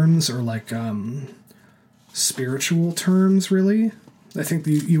terms or like spiritual terms, really. I think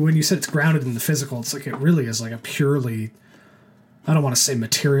when you said it's grounded in the physical, it's like it really is like a purely, I don't want to say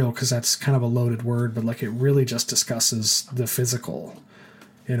material because that's kind of a loaded word, but like it really just discusses the physical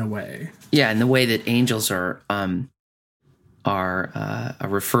in a way. Yeah, and the way that angels are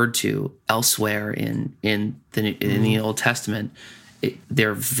referred to elsewhere in the Old Testament,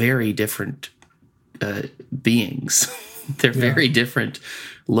 they're very different beings. They're very different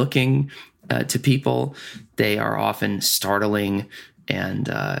looking to people. They are often startling and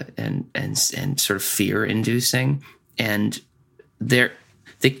sort of fear-inducing, and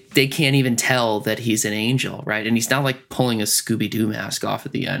they can't even tell that he's an angel, right? And he's not like pulling a Scooby-Doo mask off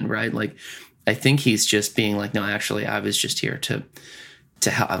at the end, right? Like, I think he's just being like, no, actually, I was just here to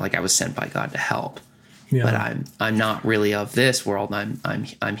help. Like, I was sent by God to help, but I'm not really of this world.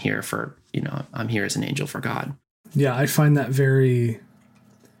 I'm here for, I'm here as an angel for God. Yeah, I find that very,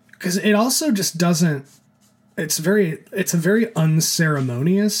 because it also just doesn't. It's a very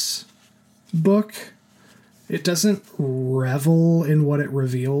unceremonious book. It doesn't revel in what it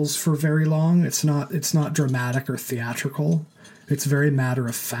reveals for very long. It's not dramatic or theatrical. It's very matter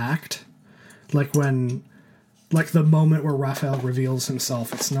of fact. Like the moment where Raphael reveals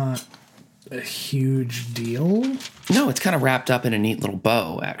himself, it's not a huge deal. No, it's kind of wrapped up in a neat little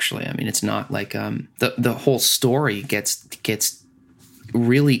bow, actually. I mean, it's not like the whole story gets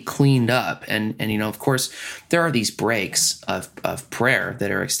really cleaned up, and of course there are these breaks of prayer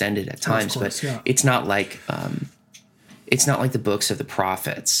that are extended at times, but it's not like the books of the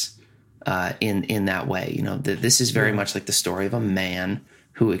prophets in that way. This is very much like the story of a man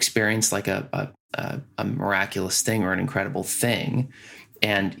who experienced like a miraculous thing or an incredible thing,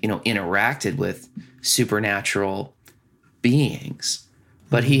 and interacted with supernatural beings,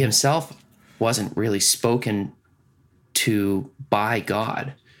 but he himself wasn't really spoken to by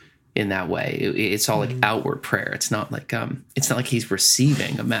God in that way. It's all like outward prayer. It's not like he's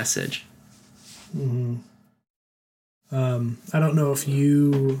receiving a message. Mm-hmm. I don't know if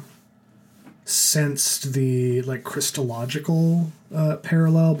you sensed the like Christological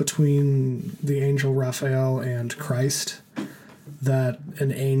parallel between the angel Raphael and Christ, that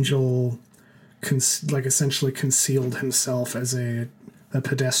an angel essentially concealed himself as a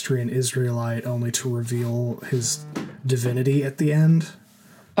pedestrian Israelite only to reveal his divinity at the end.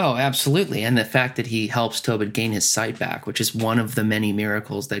 Oh, absolutely. And the fact that he helps Tobit gain his sight back, which is one of the many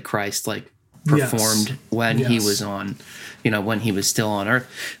miracles that Christ performed when he was on, when he was still on earth.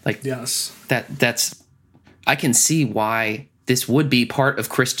 That's I can see why this would be part of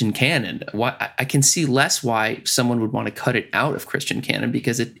Christian canon. Why I can see less why someone would want to cut it out of Christian canon,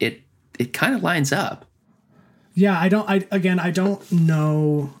 because it kind of lines up. Yeah, I don't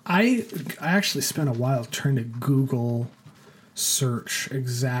know. I actually spent a while trying to Google search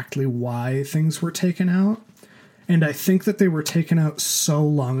exactly why things were taken out. And I think that they were taken out so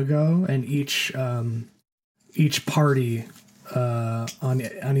long ago, and each party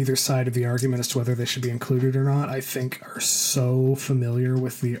on either side of the argument as to whether they should be included or not, I think are so familiar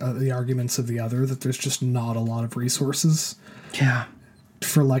with the arguments of the other that there's just not a lot of resources. Yeah.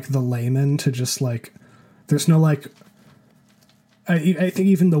 For like the layman to just like, there's no like, I think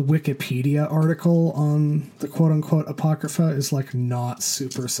even the Wikipedia article on the quote unquote Apocrypha is like not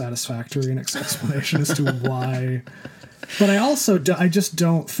super satisfactory in its explanation as to why. But I just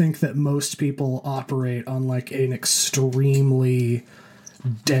don't think that most people operate on like an extremely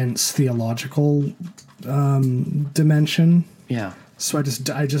dense theological dimension. Yeah. So I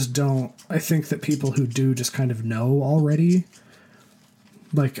just don't. I think that people who do just kind of know already.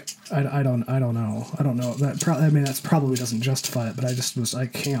 Like I don't know. I don't know. That probably doesn't justify it, but I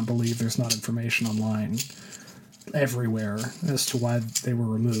can't believe there's not information online everywhere as to why they were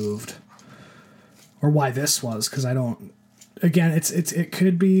removed or why this was, because I don't. Again, it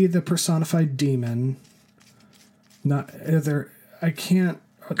could be the personified demon. Not there. I can't.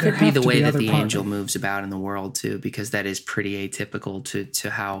 Could be the way that the angel moves about in the world too, because that is pretty atypical to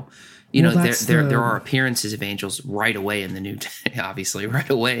how. There are appearances of angels right away in the New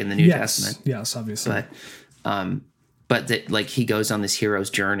Testament. Yes, obviously. But that, like, he goes on this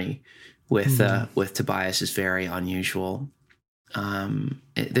hero's journey with Tobias is very unusual.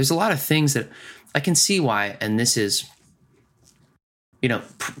 There's a lot of things that I can see why, and this is,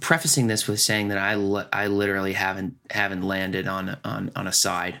 prefacing this with saying that I literally haven't landed on a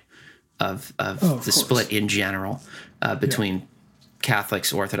side of the split in general between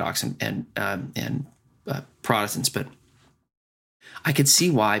Catholics, Orthodox, and Protestants, but I could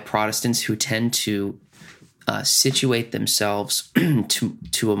see why Protestants who tend to situate themselves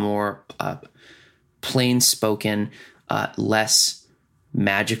to a more plain-spoken, less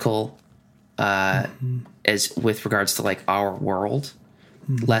magical, as with regards to like our world,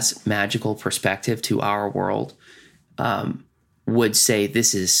 less magical perspective to our world, would say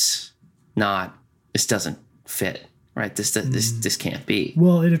this doesn't fit. Right, this can't be.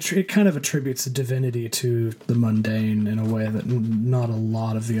 Well, it kind of attributes a divinity to the mundane in a way that not a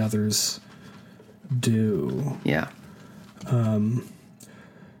lot of the others do. Yeah.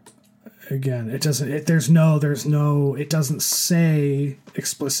 Again, it doesn't. It doesn't say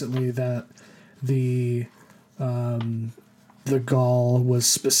explicitly that the Gaul was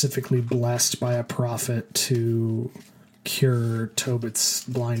specifically blessed by a prophet to cure Tobit's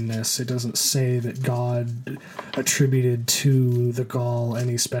blindness. It doesn't say that God attributed to the Gaul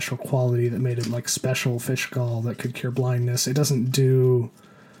any special quality that made it like special fish gall that could cure blindness. It doesn't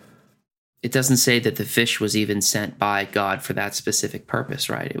say that the fish was even sent by God for that specific purpose,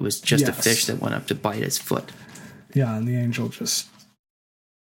 right? It was just a fish that went up to bite his foot. Yeah, and the angel just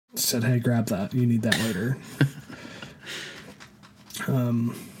said, "Hey, grab that. You need that later."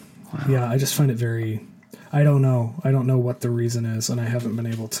 Wow. Yeah, I just find it very. I don't know what the reason is, and I haven't been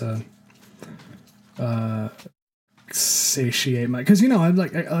able to satiate my, because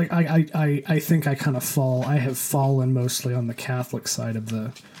I think I kind of I have fallen mostly on the Catholic side of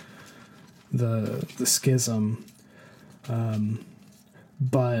the schism,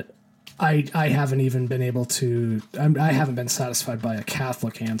 but I haven't even been able to. I haven't been satisfied by a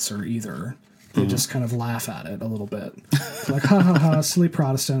Catholic answer either. They just kind of laugh at it a little bit, like ha ha ha, silly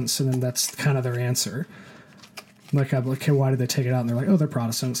Protestants, and then that's kind of their answer. Like, I'm like, okay, why did they take it out? And they're like, oh, they're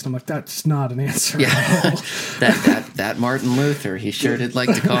Protestants. And I'm like, that's not an answer. Yeah, that Martin Luther, he sure did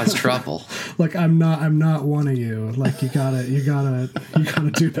like to cause trouble. Like, I'm not one of you. Like, you gotta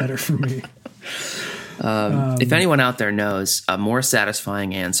do better for me. If anyone out there knows a more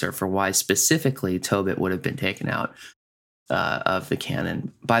satisfying answer for why specifically Tobit would have been taken out of the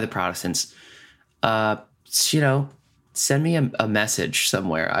canon by the Protestants, send me a message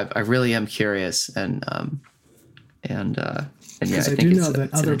somewhere. I really am curious, and yeah, I think know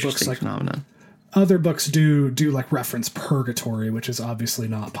that other books like phenomenon. Other books do like reference purgatory, which is obviously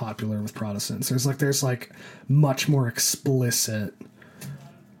not popular with Protestants. There's much more explicit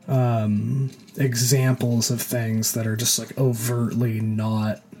examples of things that are just like overtly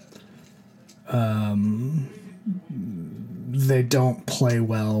not. They don't play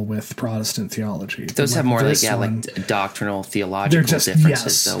well with Protestant theology. Those have more like doctrinal theological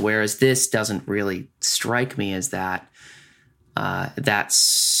differences, though. Whereas this doesn't really strike me as that. That's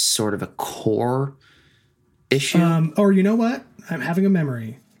sort of a core issue? Or you know what? I'm having a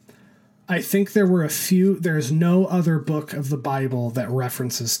memory. I think there were a few. There's no other book of the Bible that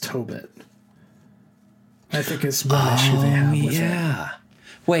references Tobit. I think it's one issue they have with it.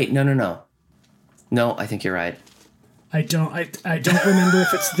 Wait, no. No, I think you're right. I don't remember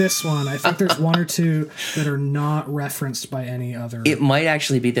if it's this one. I think there's one or two that are not referenced by any other. It might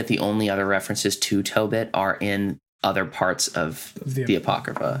actually be that the only other references to Tobit are in other parts of the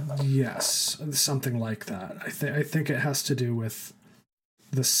Apocrypha. Yes, something like that. I think it has to do with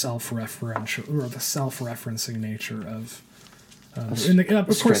the self-referential or the self-referencing nature of. Of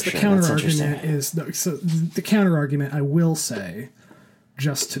course, the counter argument is the counter argument. I will say,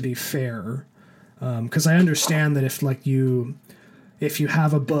 just to be fair, because I understand that if you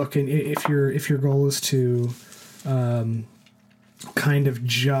have a book and if your goal is to kind of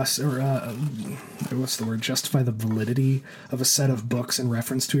justify the validity of a set of books in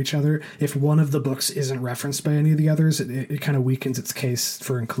reference to each other, if one of the books isn't referenced by any of the others, it kind of weakens its case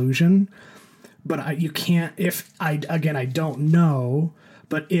for inclusion. But you can't, I don't know,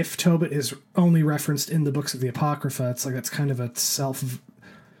 but if Tobit is only referenced in the books of the Apocrypha, it's like, that's kind of a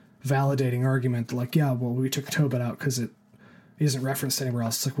self-validating argument. Like, yeah, well, we took Tobit out because it isn't referenced anywhere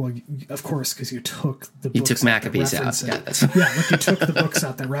else. It's like, well, of course, because you took the books. You took Maccabees out. Like you took the books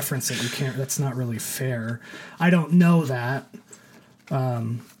out that reference it. You can't. That's not really fair. I don't know that.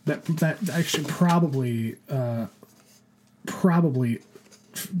 That I should probably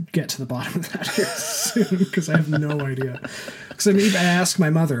get to the bottom of that here soon, because I have no idea. Because I asked my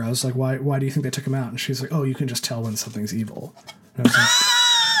mother. I was like, why do you think they took him out? And she's like, oh, you can just tell when something's evil. And I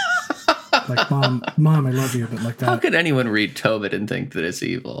was like, Mom, I love you, but like that. How could anyone read Tobit and think that it's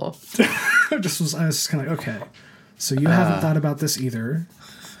evil? I was just kind of like, okay, so you haven't thought about this either,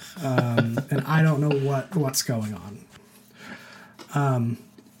 and I don't know what's going on.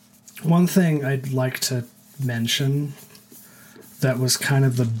 One thing I'd like to mention that was kind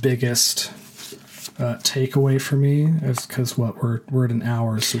of the biggest takeaway for me is because we're at an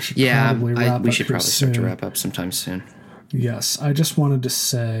hour, so we should probably wrap up. We should probably start to wrap up sometime soon. Yes, I just wanted to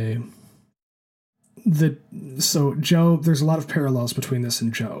say so Job, there's a lot of parallels between this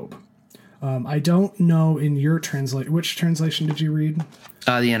and Job. I don't know in your which translation did you read?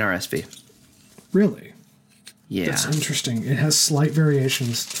 The NRSV. Really? Yeah. That's interesting. It has slight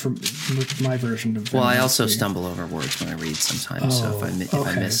variations from my version of. Well, I also stumble over words when I read sometimes, so if I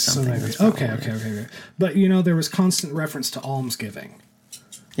miss something. So okay. But there was constant reference to almsgiving.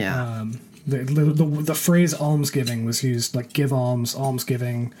 Yeah. The phrase almsgiving was used, like give alms,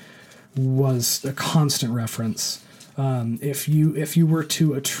 almsgiving was a constant reference. If you were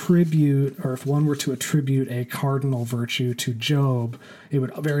to attribute, or if one were to attribute a cardinal virtue to Job, it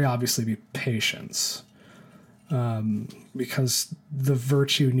would very obviously be patience. Because the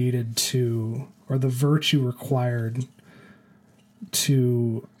virtue needed to, or the virtue required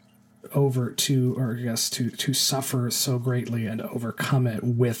to suffer so greatly and overcome it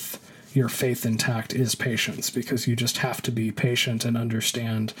with your faith intact is patience, because you just have to be patient and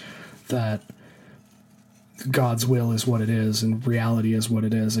understand that God's will is what it is and reality is what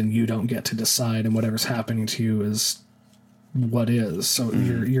it is, and you don't get to decide, and whatever's happening to you is what is. So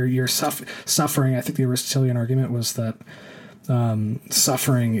you're suffering. I think the Aristotelian argument was that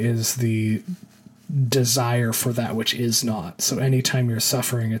suffering is the desire for that which is not. So anytime you're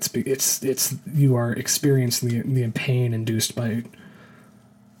suffering, it's you are experiencing the pain induced by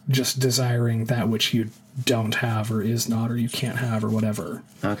just desiring that which you don't have or is not or you can't have or whatever.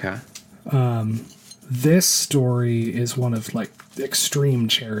 Okay. This story is one of like extreme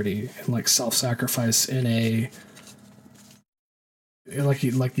charity and like self-sacrifice in a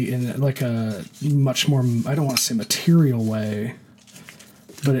much more, I don't want to say material way,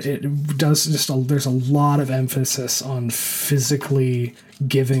 but it does there's a lot of emphasis on physically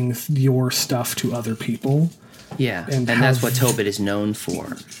giving your stuff to other people. Yeah, and that's what Tobit is known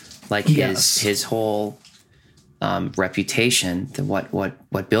for. Like his whole reputation,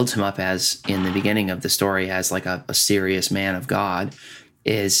 what builds him up as in the beginning of the story as like a serious man of God,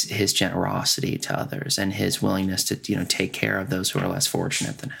 is his generosity to others and his willingness to take care of those who are less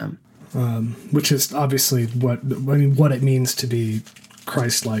fortunate than him. Which is obviously what it means to be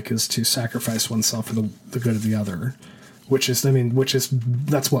Christ-like, is to sacrifice oneself for the good of the other.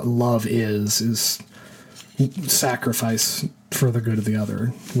 That's what love is sacrifice for the good of the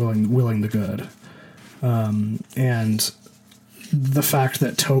other, willing the good. And the fact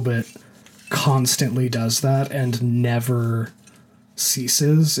that Tobit constantly does that and never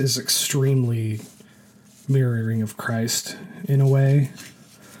ceases is extremely mirroring of Christ in a way.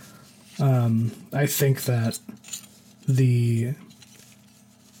 I think that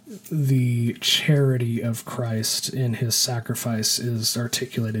the charity of Christ in his sacrifice is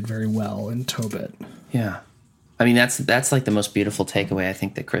articulated very well in Tobit. Yeah. I mean, that's like the most beautiful takeaway I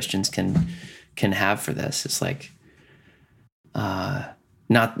think that Christians can have for this. It's like,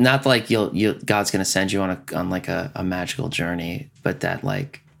 not like God's going to send you on like a magical journey, but that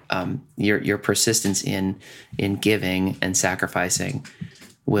like, your persistence in giving and sacrificing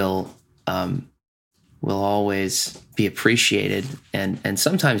will always be appreciated and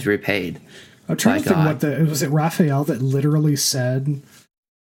sometimes repaid. I'm trying to think was it Raphael that literally said,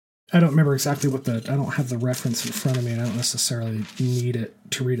 I don't remember exactly I don't have the reference in front of me and I don't necessarily need it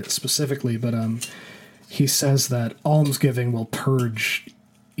to read it specifically, but he says that almsgiving will purge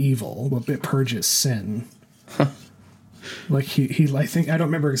evil, it purges sin. Huh. Like he I think I don't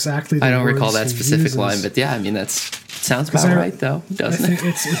remember exactly I don't recall that specific line, but yeah, I mean sounds about right though, doesn't it?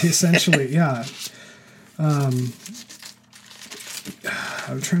 It's essentially yeah. I'm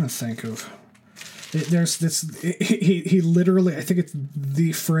trying to think of there's this he literally, I think it's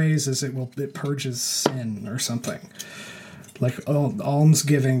the phrase is it purges sin or something. Like, oh,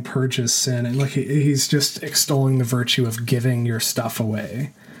 almsgiving purges sin, and like he's just extolling the virtue of giving your stuff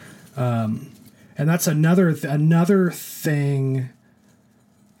away. And that's another thing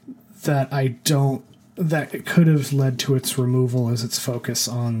that that could have led to its removal is its focus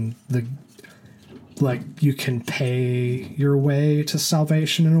on like you can pay your way to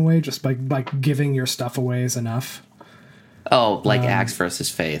salvation in a way just by giving your stuff away is enough. Oh, like Acts versus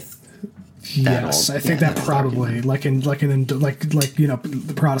faith. Yes, I think that probably like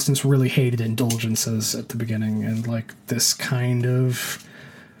the Protestants really hated indulgences at the beginning, and like this kind of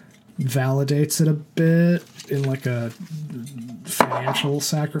validates it a bit in like a financial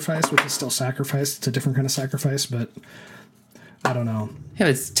sacrifice, which is still sacrifice. It's a different kind of sacrifice, but I don't know.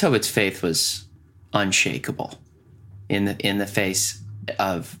 Yeah, Tobit's faith was unshakable in the face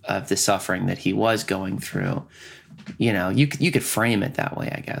of the suffering that he was going through. You know, you could frame it that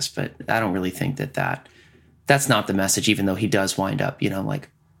way, I guess, but I don't really think that's not the message, even though he does wind up, like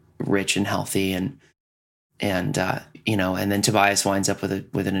rich and healthy and then Tobias winds up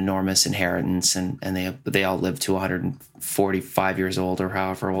with an enormous inheritance and they all live to 145 years old or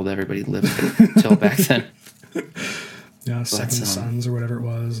however old everybody lived until back then. Yeah, second sons or whatever it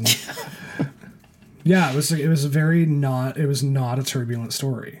was. And yeah, it was not a turbulent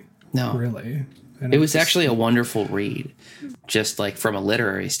story. No, really. And it was actually a wonderful read, just like from a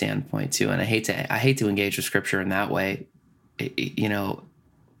literary standpoint too. And I hate to engage with scripture in that way,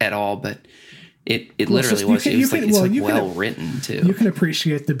 at all. But it literally was. It was well written too. You can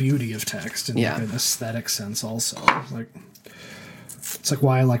appreciate the beauty of text in like an aesthetic sense, also. Like it's like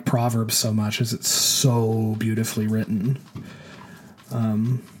why I like Proverbs so much, is it's so beautifully written.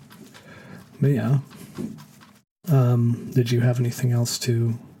 But yeah. Did you have anything else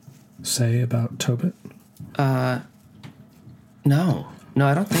to say about Tobit? No,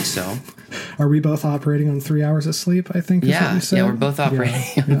 I don't think so. Are we both operating on 3 hours of sleep? I think. Yeah, we're both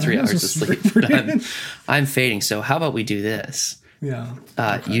operating on 3 hours of sleep. But I'm fading. So how about we do this? Yeah.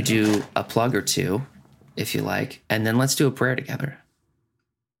 Okay. You do a plug or two, if you like, and then let's do a prayer together.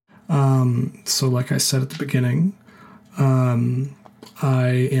 So like I said at the beginning,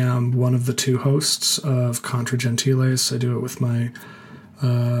 I am one of the two hosts of Contra Gentiles. I do it with my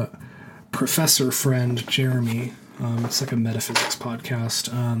professor friend Jeremy. It's like a metaphysics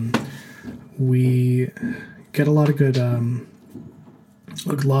podcast. We get a lot of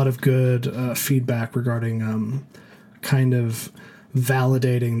good feedback regarding kind of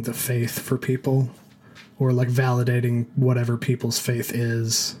validating the faith for people, or like validating whatever people's faith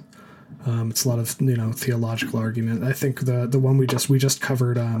is. It's a lot of theological argument. I think the one we just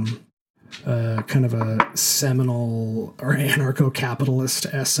covered kind of a seminal or anarcho-capitalist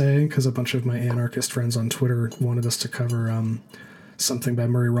essay, because a bunch of my anarchist friends on Twitter wanted us to cover something by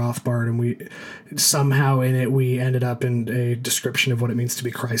Murray Rothbard, and we somehow in it we ended up in a description of what it means to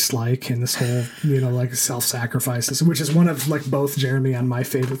be Christ-like, and this whole like self-sacrifices, which is one of like both Jeremy and my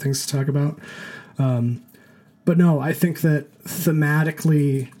favorite things to talk about. But no, I think that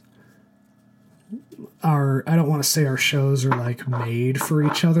thematically I don't want to say our shows are like made for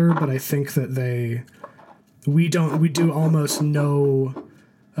each other, but I think that we do almost no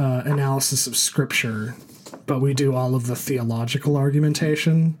analysis of scripture, but we do all of the theological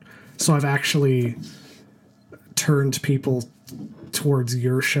argumentation. So I've actually turned people towards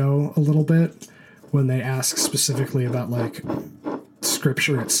your show a little bit when they ask specifically about like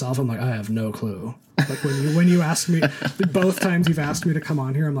scripture itself. I'm like, I have no clue. Like when you ask me, both times you've asked me to come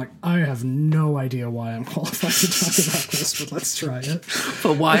on here, I'm like, I have no idea why I'm qualified to talk about this, but let's try it.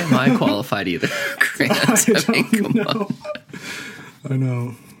 But why am I qualified either? Grant, I don't know. I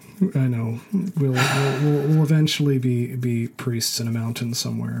know. I know we'll eventually be priests in a mountain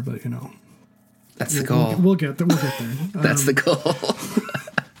somewhere, but that's the goal. We'll get there. We'll get there. That's the goal.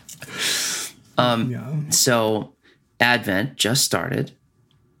 So Advent just started.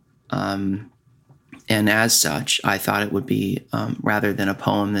 And as such, I thought it would be, rather than a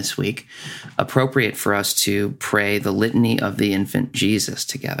poem this week, appropriate for us to pray the Litany of the Infant Jesus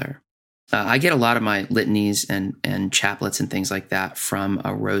together. I get a lot of my litanies and chaplets and things like that from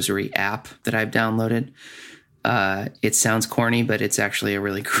a rosary app that I've downloaded. It sounds corny, but it's actually a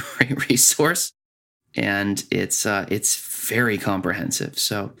really great resource. And it's very comprehensive.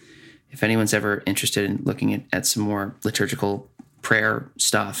 So if anyone's ever interested in looking at some more liturgical prayer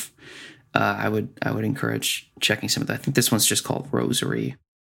stuff, I would encourage checking some of that. I think this one's just called Rosary.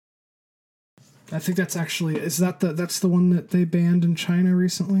 I think that's actually that's the one that they banned in China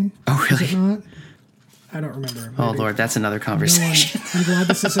recently. Oh, really? Is it not? I don't remember. Maybe. Oh Lord, that's another conversation. I'm glad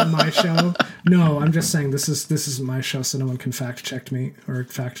this isn't my show. No, I'm just saying this is my show, so no one can fact check me.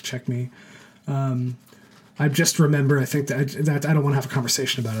 I just remember. I think that I don't want to have a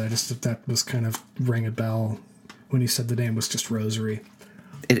conversation about it. I just that was kind of rang a bell when you said the name was just Rosary.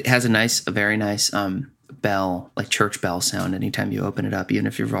 It has a very nice bell, like church bell sound anytime you open it up, even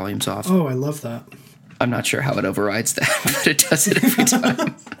if your volume's off. Oh, I love that. I'm not sure how it overrides that, but it does it every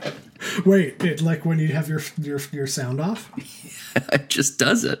time. Wait, like when you have your sound off? It just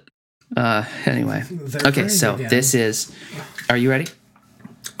does it. Anyway. Okay, so this is... Are you ready?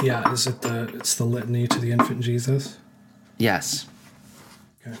 Yeah, is it it's the Litany to the Infant Jesus? Yes.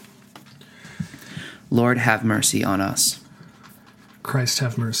 Okay. Lord, have mercy on us. Christ,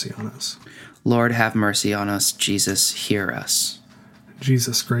 have mercy on us. Lord, have mercy on us. Jesus, hear us.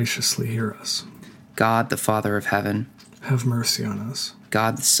 Jesus, graciously hear us. God, the Father of heaven, have mercy on us.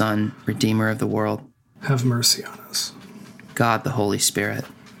 God, the Son, Redeemer of the world, have mercy on us. God, the Holy Spirit,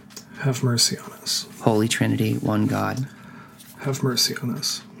 have mercy on us. Holy Trinity, one God, have mercy on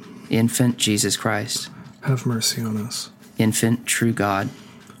us. Infant Jesus Christ, have mercy on us. Infant true God,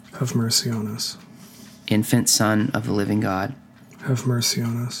 have mercy on us. Infant Son of the living God, have mercy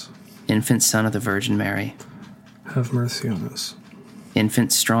on us. Infant Son of the Virgin Mary, have mercy on us.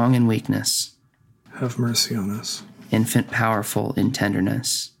 Infant strong in weakness, have mercy on us. Infant powerful in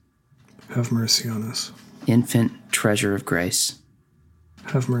tenderness, have mercy on us. Infant treasure of grace,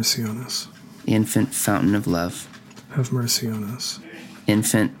 have mercy on us. Infant fountain of love, have mercy on us.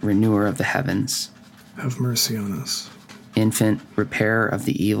 Infant renewer of the heavens, have mercy on us. Infant repairer of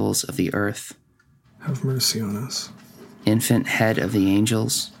the evils of the earth, have mercy on us. Infant head of the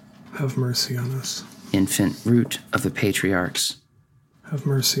angels, have mercy on us. Infant root of the patriarchs, have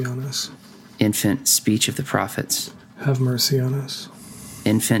mercy on us. Infant speech of the prophets, have mercy on us.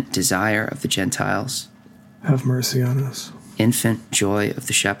 Infant desire of the Gentiles, have mercy on us. Infant joy of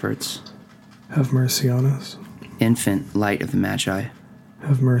the shepherds, have mercy on us. Infant light of the Magi,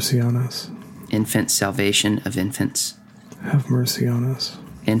 have mercy on us. Infant salvation of infants, have mercy on us.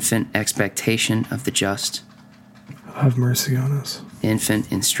 Infant expectation of the just, have mercy on us.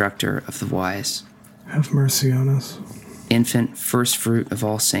 Infant instructor of the wise, have mercy on us. Infant first fruit of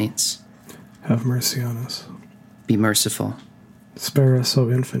all saints, have mercy on us. Be merciful. Spare us, O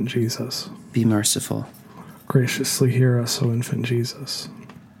infant Jesus. Be merciful. Graciously hear us, O infant Jesus.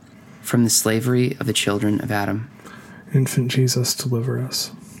 From the slavery of the children of Adam, infant Jesus, deliver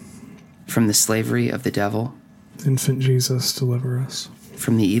us. From the slavery of the devil, infant Jesus, deliver us.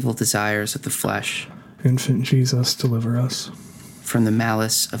 From the evil desires of the flesh, infant Jesus, deliver us. From the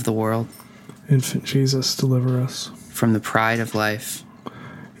malice of the world, infant Jesus, deliver us. From the pride of life,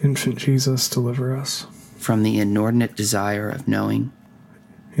 infant Jesus, deliver us. From the inordinate desire of knowing,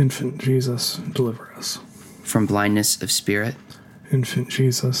 infant Jesus, deliver us. From blindness of spirit, infant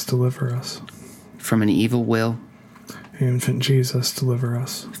Jesus, deliver us. From an evil will, infant Jesus, deliver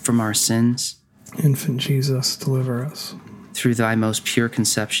us. From our sins, infant Jesus, deliver us. Through thy most pure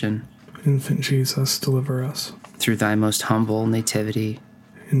conception, infant Jesus, deliver us. Through thy most humble nativity,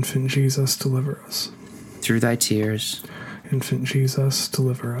 infant Jesus, deliver us. Through thy tears, infant Jesus,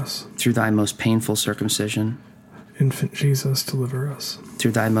 deliver us. Through thy most painful circumcision, infant Jesus, deliver us.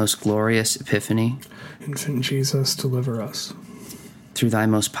 Through thy most glorious epiphany, infant Jesus, deliver us. Through thy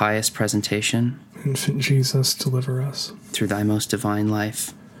most pious presentation, infant Jesus, deliver us. Through thy most divine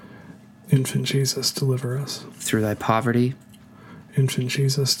life, infant Jesus, deliver us. Through thy poverty, infant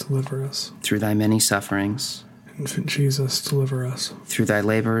Jesus, deliver us. Through thy many sufferings, infant Jesus, deliver us. Through thy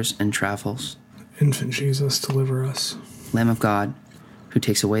labors and travels, infant Jesus, deliver us. Lamb of God, who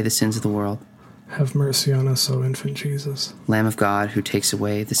takes away the sins of the world, have mercy on us, O infant Jesus. Lamb of God, who takes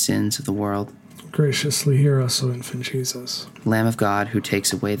away the sins of the world, Graciously hear us, O infant Jesus. Lamb of God, who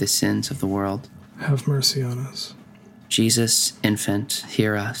takes away the sins of the world. Have mercy on us. Jesus, infant,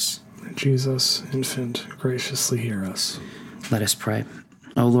 hear us. Jesus, infant, graciously hear us. Let us pray.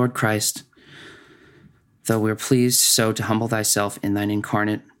 O Lord Christ, though we are pleased so to humble thyself in thine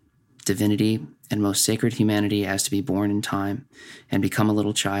incarnate divinity and most sacred humanity as to be born in time and become a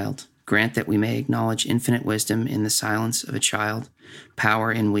little child, grant that we may acknowledge infinite wisdom in the silence of a child,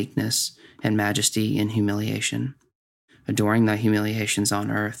 power in weakness, and majesty in humiliation. Adoring thy humiliations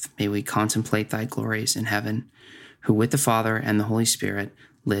on earth, may we contemplate thy glories in heaven, who with the Father and the Holy Spirit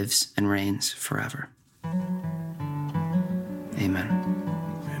lives and reigns forever. Amen.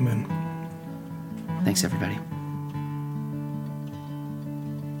 Amen. Thanks, everybody.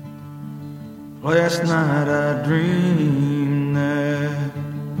 Last night I dreamed that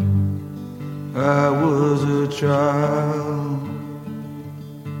I was a child,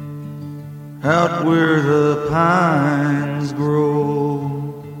 out where the pines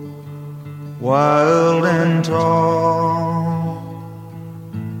grow wild and tall.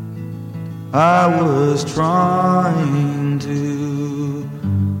 I was trying to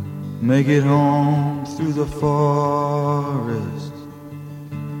make it home through the forest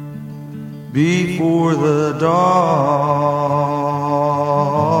before the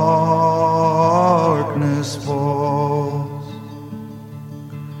darkness falls.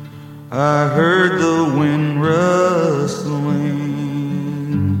 I heard the wind rustling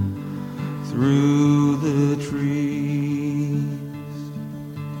through the trees,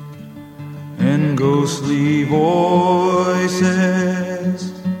 and ghostly voices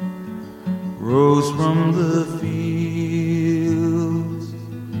rose from the fields.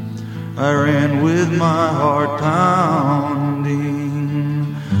 I ran with my heart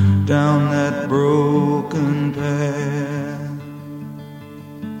pounding down that broken path,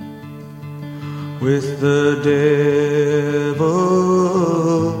 with the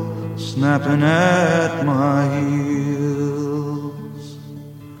devil snapping at my heels.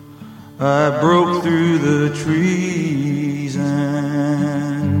 I broke through the trees,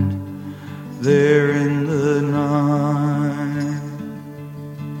 and there in the night,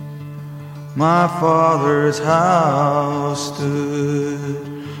 my father's house stood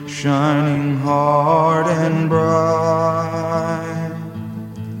shining hard and bright.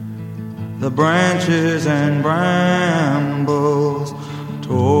 The branches and brambles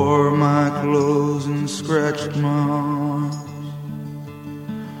tore my clothes and scratched my arms,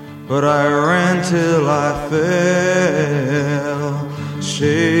 but I ran till I fell,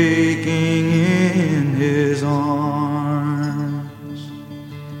 shaking